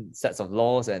different sets of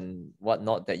laws and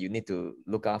whatnot that you need to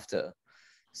look after.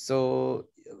 So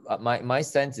my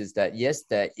sense is that, yes,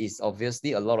 there is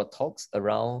obviously a lot of talks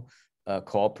around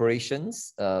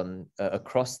cooperations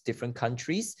across different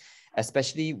countries,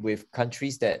 especially with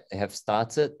countries that have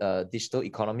started digital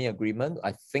economy agreement.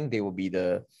 I think they will be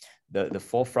the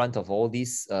forefront of all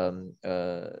these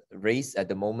race at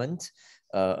the moment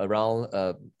around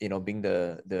you know, being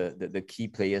the key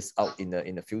players out in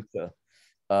the future.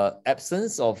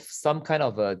 Absence of some kind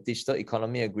of a digital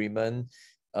economy agreement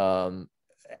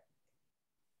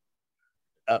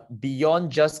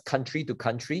beyond just country to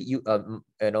country, you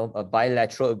know, a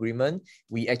bilateral agreement,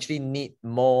 we actually need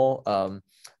more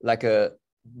like a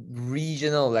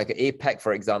regional, like APEC,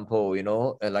 for example, you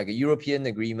know, like a European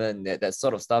agreement, that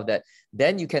sort of stuff, that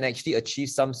then you can actually achieve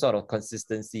some sort of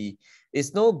consistency.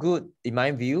 It's no good, in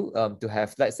my view, to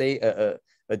have, let's say, a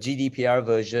GDPR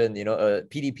version, you know, a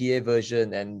PDPA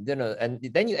version, and you know, and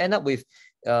then you end up with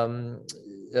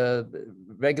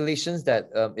regulations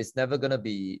that is never going to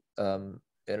be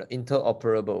you know,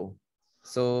 interoperable.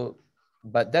 So,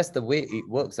 but that's the way it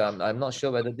works. I'm not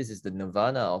sure whether this is the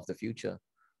nirvana of the future.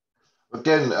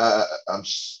 Again, I'm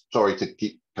sorry to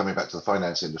keep coming back to the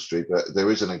finance industry, but there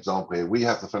is an example here. We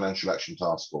have the Financial Action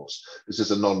Task Force. This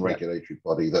is a non-regulatory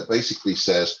body that basically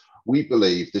says, we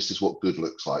believe this is what good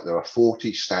looks like. There are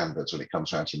 40 standards when it comes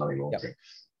to anti-money laundering.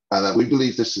 And we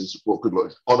believe this is what good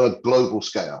looks on a global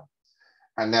scale.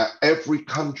 And now every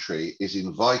country is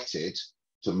invited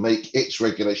to make its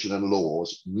regulation and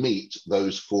laws meet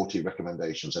those 40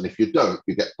 recommendations. And if you don't,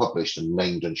 you get published and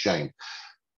named and shamed.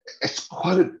 It's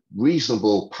quite a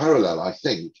reasonable parallel, I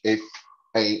think, if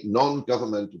a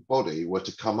non-governmental body were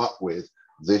to come up with,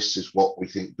 this is what we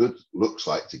think good looks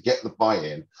like, to get the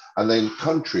buy-in, and then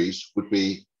countries would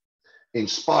be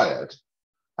inspired,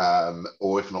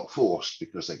 or if not forced,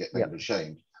 because they get named and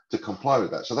shamed, to comply with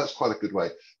that. So that's quite a good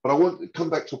way. But I want to come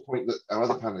back to a point that our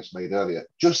other panelists made earlier.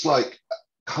 Just like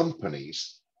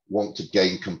companies want to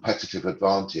gain competitive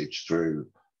advantage through,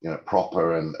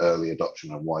 proper and early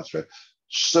adoption and widespread.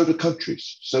 So do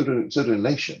countries, so do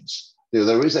nations.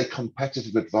 There is a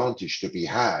competitive advantage to be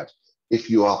had if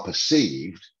you are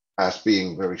perceived as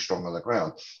being very strong on the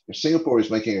ground. Singapore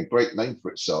is making a great name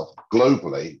for itself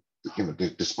globally,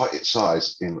 despite its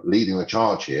size, in leading the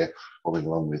charge here, following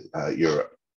along with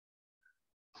Europe.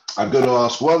 I'm going to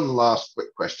ask one last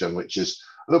quick question, which is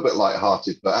a little bit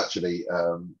light-hearted, but actually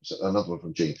another one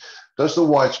from Jean. Does the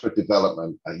widespread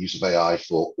development and use of AI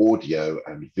for audio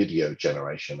and video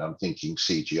generation, I'm thinking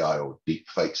CGI or deep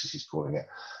fakes as he's calling it,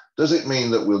 does it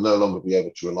mean that we'll no longer be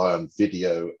able to rely on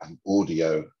video and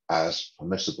audio as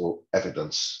permissible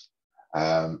evidence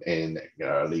in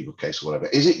a legal case or whatever?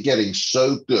 Is it getting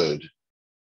so good?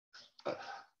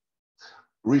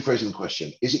 Rephrasing the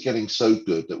question, is it getting so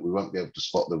good that we won't be able to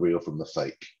spot the real from the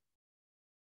fake?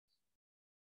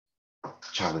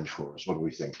 Challenge for us. What do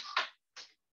we think?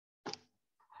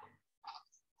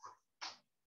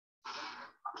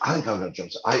 I think I'm going to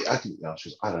jump. I think the answer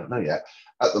is I don't know yet.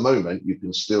 At the moment, you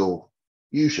can still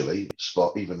usually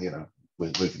spot, even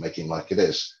with movie making like it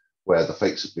is, where the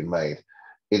fakes have been made.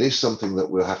 It is something that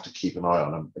we'll have to keep an eye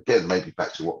on. And again, maybe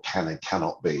back to what can and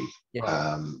cannot be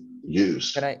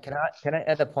used. Can I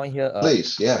add a point here?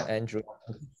 Please, yeah, Andrew.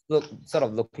 Sort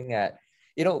of looking at,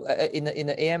 in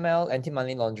the AML,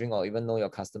 anti-money laundering, or even know your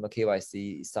customer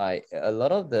KYC side, a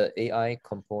lot of the AI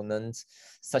components,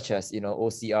 such as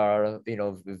OCR,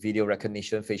 video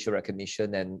recognition, facial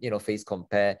recognition, and face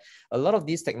compare, a lot of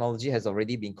these technology has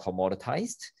already been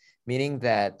commoditized, meaning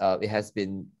that it has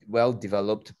been well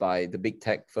developed by the big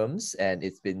tech firms, and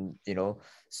it's been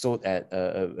sold at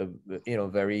a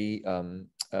very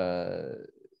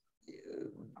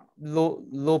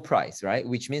low price, right?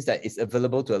 Which means that it's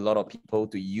available to a lot of people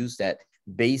to use that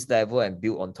base level and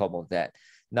build on top of that.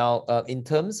 Now, in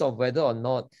terms of whether or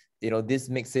not this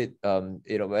makes it,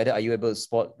 whether are you able to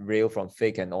spot real from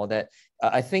fake and all that,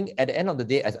 I think at the end of the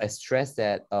day, I stress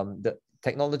that the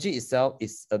technology itself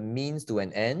is a means to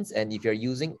an end, and if you're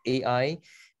using AI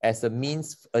as a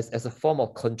means, as a form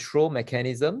of control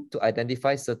mechanism to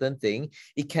identify certain thing,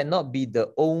 it cannot be the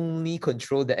only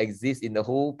control that exists in the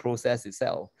whole process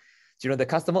itself. The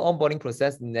customer onboarding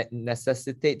process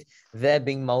necessitate there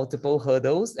being multiple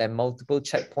hurdles and multiple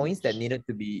checkpoints that needed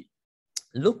to be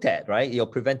looked at, right? Your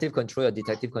preventive control, your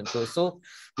detective control. So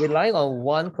relying on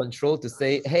one control to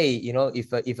say, hey,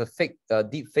 if a fake,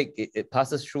 deep fake, it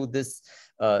passes through this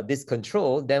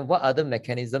control, then what other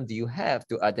mechanism do you have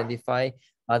to identify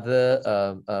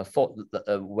other fault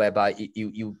whereby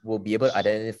you will be able to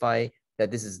identify that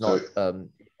this is not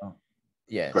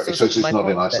yeah. So it's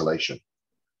not in isolation.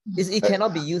 It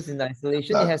cannot be used in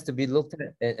isolation. No. It has to be looked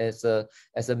at as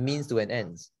a means to an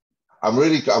end. I'm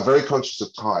very conscious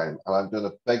of time, and I'm going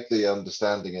to beg the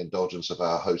understanding and indulgence of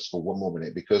our host for one more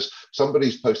minute, because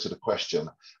somebody's posted a question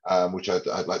which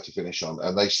I'd like to finish on,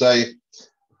 and they say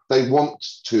they want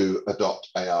to adopt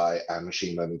AI and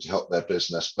machine learning to help their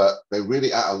business, but they're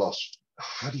really at a loss.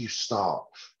 How do you start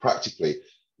practically?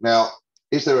 Now,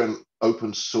 is there an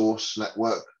open source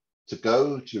network to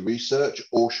go to research,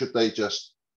 or should they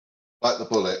just bite the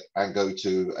bullet and go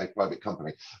to a private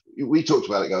company? We talked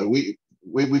about it,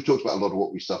 we've talked about a lot of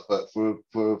what we stuff, but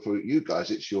for you guys,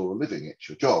 it's your living, it's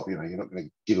your job. You're not going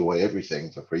to give away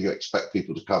everything for free. You expect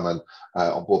people to come and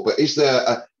on board. But is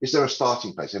there a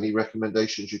starting place? Any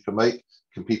recommendations you can make?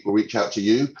 Can people reach out to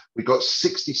you? We've got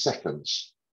 60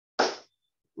 seconds.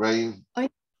 Rain?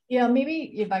 Yeah,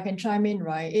 maybe if I can chime in,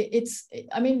 right?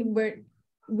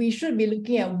 We should be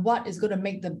looking at what is going to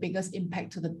make the biggest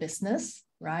impact to the business,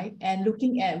 right? And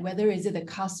looking at whether is it the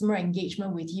customer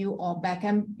engagement with you or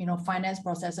backend, finance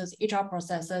processes, HR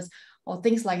processes, or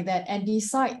things like that, and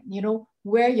decide,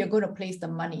 where you're going to place the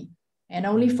money. And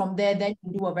only from there, then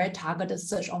you do a very targeted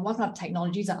search on what kind of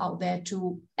technologies are out there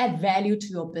to add value to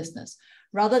your business,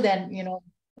 rather than,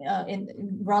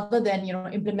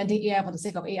 implementing AI for the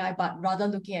sake of AI, but rather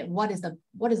looking at what is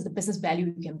the business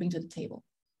value you can bring to the table.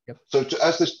 Yep. So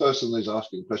as this person is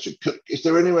asking a question, is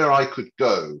there anywhere I could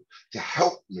go to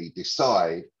help me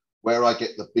decide where I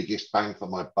get the biggest bang for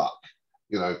my buck?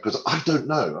 Because I don't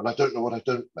know, and I don't know what I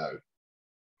don't know.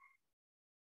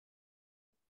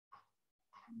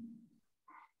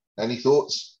 Any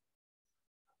thoughts?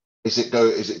 Is it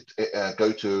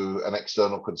go to an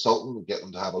external consultant and get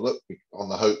them to have a look on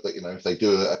the hope that, if they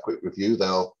do a quick review,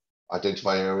 they'll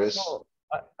identify areas? No.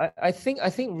 I think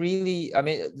really,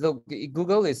 look,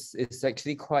 Google is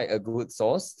actually quite a good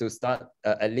source to start,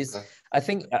 at least. Okay. I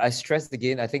think I stressed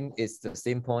again, I think it's the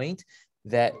same point,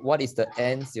 that what is the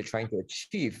ends you're trying to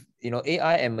achieve?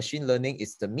 AI and machine learning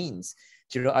is the means.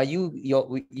 You know,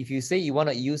 if you say you want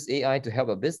to use AI to help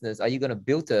a business, are you going to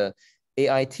build a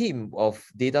AI team of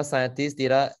data scientists,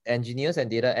 data engineers,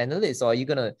 and data analysts, or are you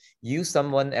going to use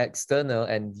someone external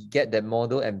and get that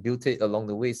model and build it along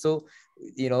the way? So,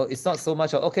 you know, it's not so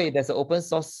much of, okay, there's an open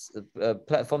source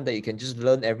platform that you can just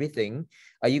learn everything.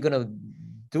 Are you going to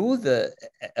do the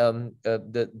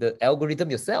algorithm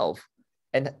yourself?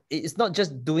 And it's not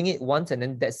just doing it once and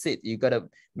then that's it. You got to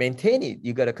maintain it.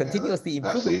 You got to continuously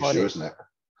improve upon it. That's the issue, isn't it?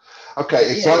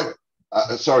 Okay, yeah.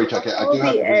 so sorry, Jackie, I do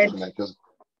have to disconnect because.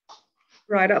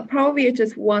 Right, probably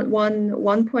just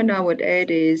one point I would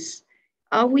add is,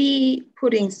 are we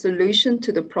putting solution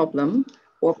to the problem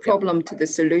or problem to the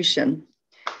solution?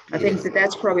 I think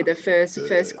that's probably the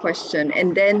first question.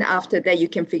 And then after that, you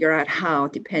can figure out how,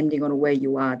 depending on where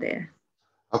you are there.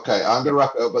 Okay, I'm going to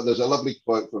wrap it up, but there's a lovely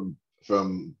quote from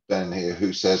Ben here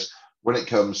who says, when it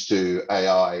comes to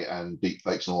AI and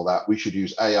deepfakes and all that, we should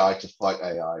use AI to fight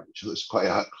AI, which is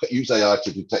quite use AI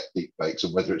to detect deepfakes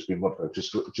and whether it's been modified,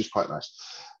 which is quite nice.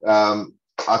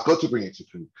 I've got to bring it to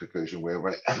conclusion. We're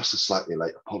running ever so slightly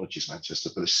late. Apologies,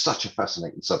 Manchester, but it's such a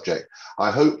fascinating subject.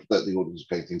 I hope that the audience is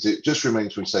getting things. It just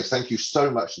remains for me to say thank you so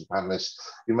much to the panelists.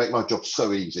 You make my job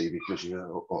so easy because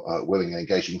you're willing and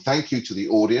engaging. Thank you to the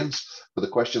audience for the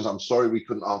questions. I'm sorry we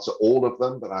couldn't answer all of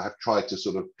them, but I have tried to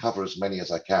sort of cover as many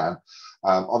as I can.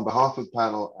 On behalf of the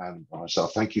panel and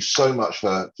myself, thank you so much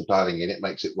for dialing in. It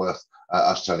makes it worth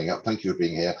us turning up. Thank you for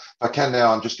being here. If I can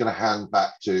now, I'm just going to hand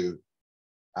back to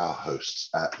our hosts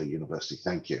at the university.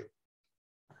 Thank you.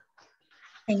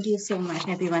 Thank you so much,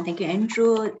 everyone. Thank you,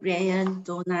 Andrew, Ryan,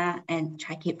 Donna, and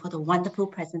Chai-Kit for the wonderful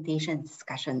presentation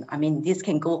discussion. I mean, this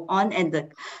can go on, and the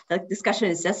discussion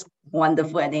is just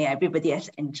wonderful, and everybody has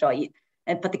enjoyed it,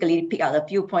 and particularly pick out a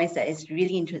few points that is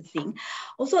really interesting.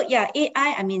 Also, yeah, AI,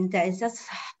 I mean, there is just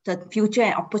the future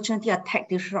and opportunity of tech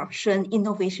disruption,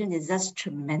 innovation is just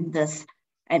tremendous.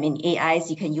 I mean, AIs,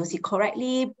 you can use it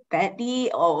correctly,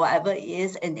 badly, or whatever it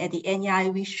is. And at the end, yeah,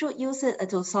 we should use it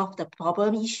to solve the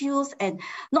problem issues and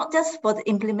not just for the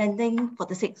implementing for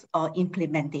the sake of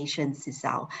implementations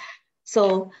itself.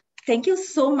 So thank you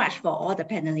so much for all the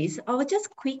panelists. I will just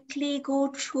quickly go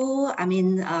through, I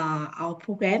mean, our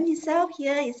program itself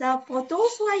here itself for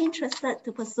those who are interested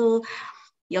to pursue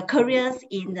your careers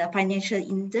in the financial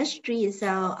industry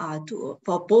itself,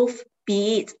 for both,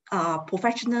 be it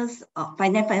professionals,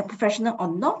 finance professional or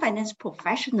non-finance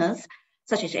professionals,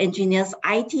 such as engineers,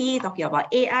 IT, talking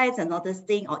about AIs and other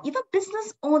things, or even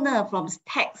business owner from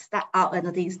tech startup and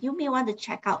other things, you may want to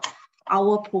check out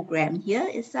our program here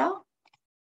itself.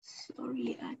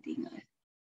 Sorry, I think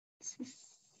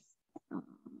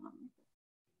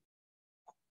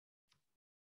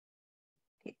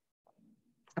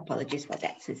apologies for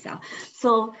that itself.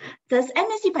 So this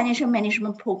MSc Financial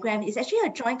Management Program is actually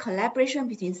a joint collaboration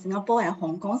between Singapore and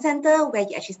Hong Kong Center, where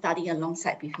you actually study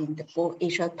alongside between the both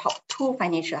Asia top 2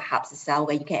 financial hubs itself,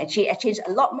 where you can actually exchange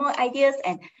a lot more ideas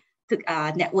and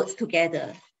networks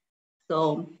together.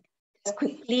 So just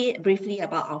quickly, briefly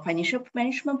about our financial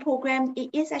management program.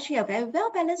 It is actually a very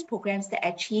well-balanced program that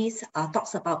actually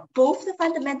talks about both the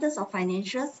fundamentals of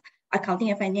financials,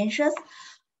 accounting and financials,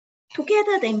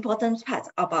 together, the important parts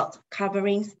about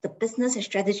covering the business and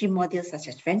strategy modules such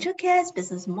as venture cares,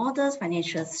 business models,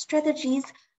 financial strategies,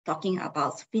 talking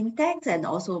about fintechs and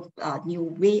also a new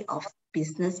way of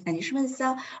business management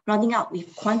itself, rounding out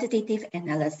with quantitative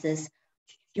analysis.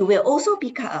 You will also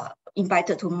be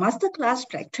invited to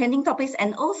masterclass, like training topics,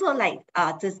 and also like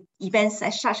the events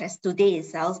such as today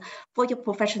itself for your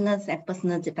professionals and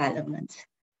personal development.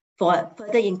 For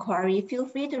further inquiry, feel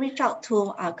free to reach out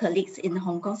to our colleagues in the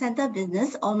Hong Kong Center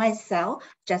Business or myself,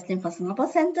 Justin from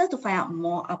Singapore Center, to find out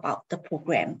more about the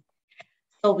program.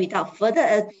 So without further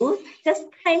ado, just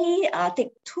kindly take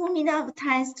 2 minutes of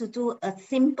time to do a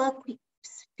simple quick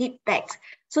feedback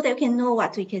so that we can know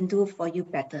what we can do for you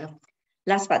better.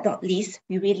 Last but not least,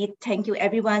 we really thank you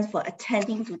everyone for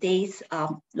attending today's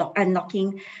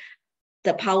Unlocking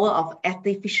the Power of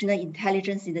Artificial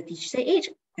Intelligence in the Digital Age.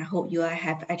 I hope you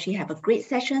actually have a great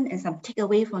session and some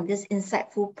takeaway from this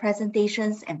insightful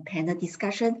presentations and panel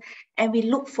discussion. And we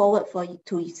look forward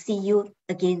to see you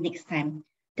again next time.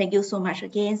 Thank you so much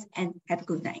again and have a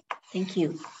good night. Thank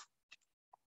you.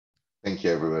 Thank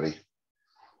you, everybody.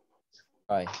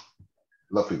 Bye.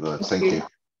 Lovely words. Thank you.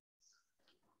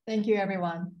 Thank you,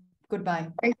 everyone. Goodbye.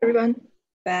 Thanks, everyone.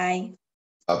 Bye.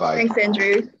 Bye-bye. Thanks,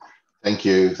 Andrew. Thank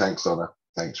you. Thanks, Donna.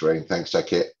 Thanks, Rain. Thanks,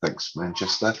 Jackie. Thanks,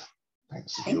 Manchester.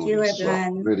 Thanks to the audience as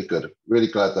well. Really good. Really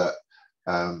glad that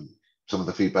some of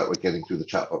the feedback we're getting through the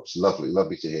chat box.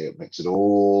 Lovely to hear. It makes it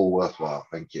all worthwhile.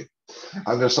 Thank you.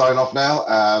 I'm going to sign off now,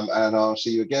 and I'll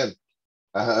see you again.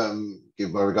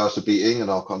 give my regards to Beating, and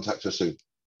I'll contact her soon.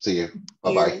 See you.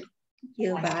 Bye-bye. Thank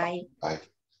you. Bye. Bye.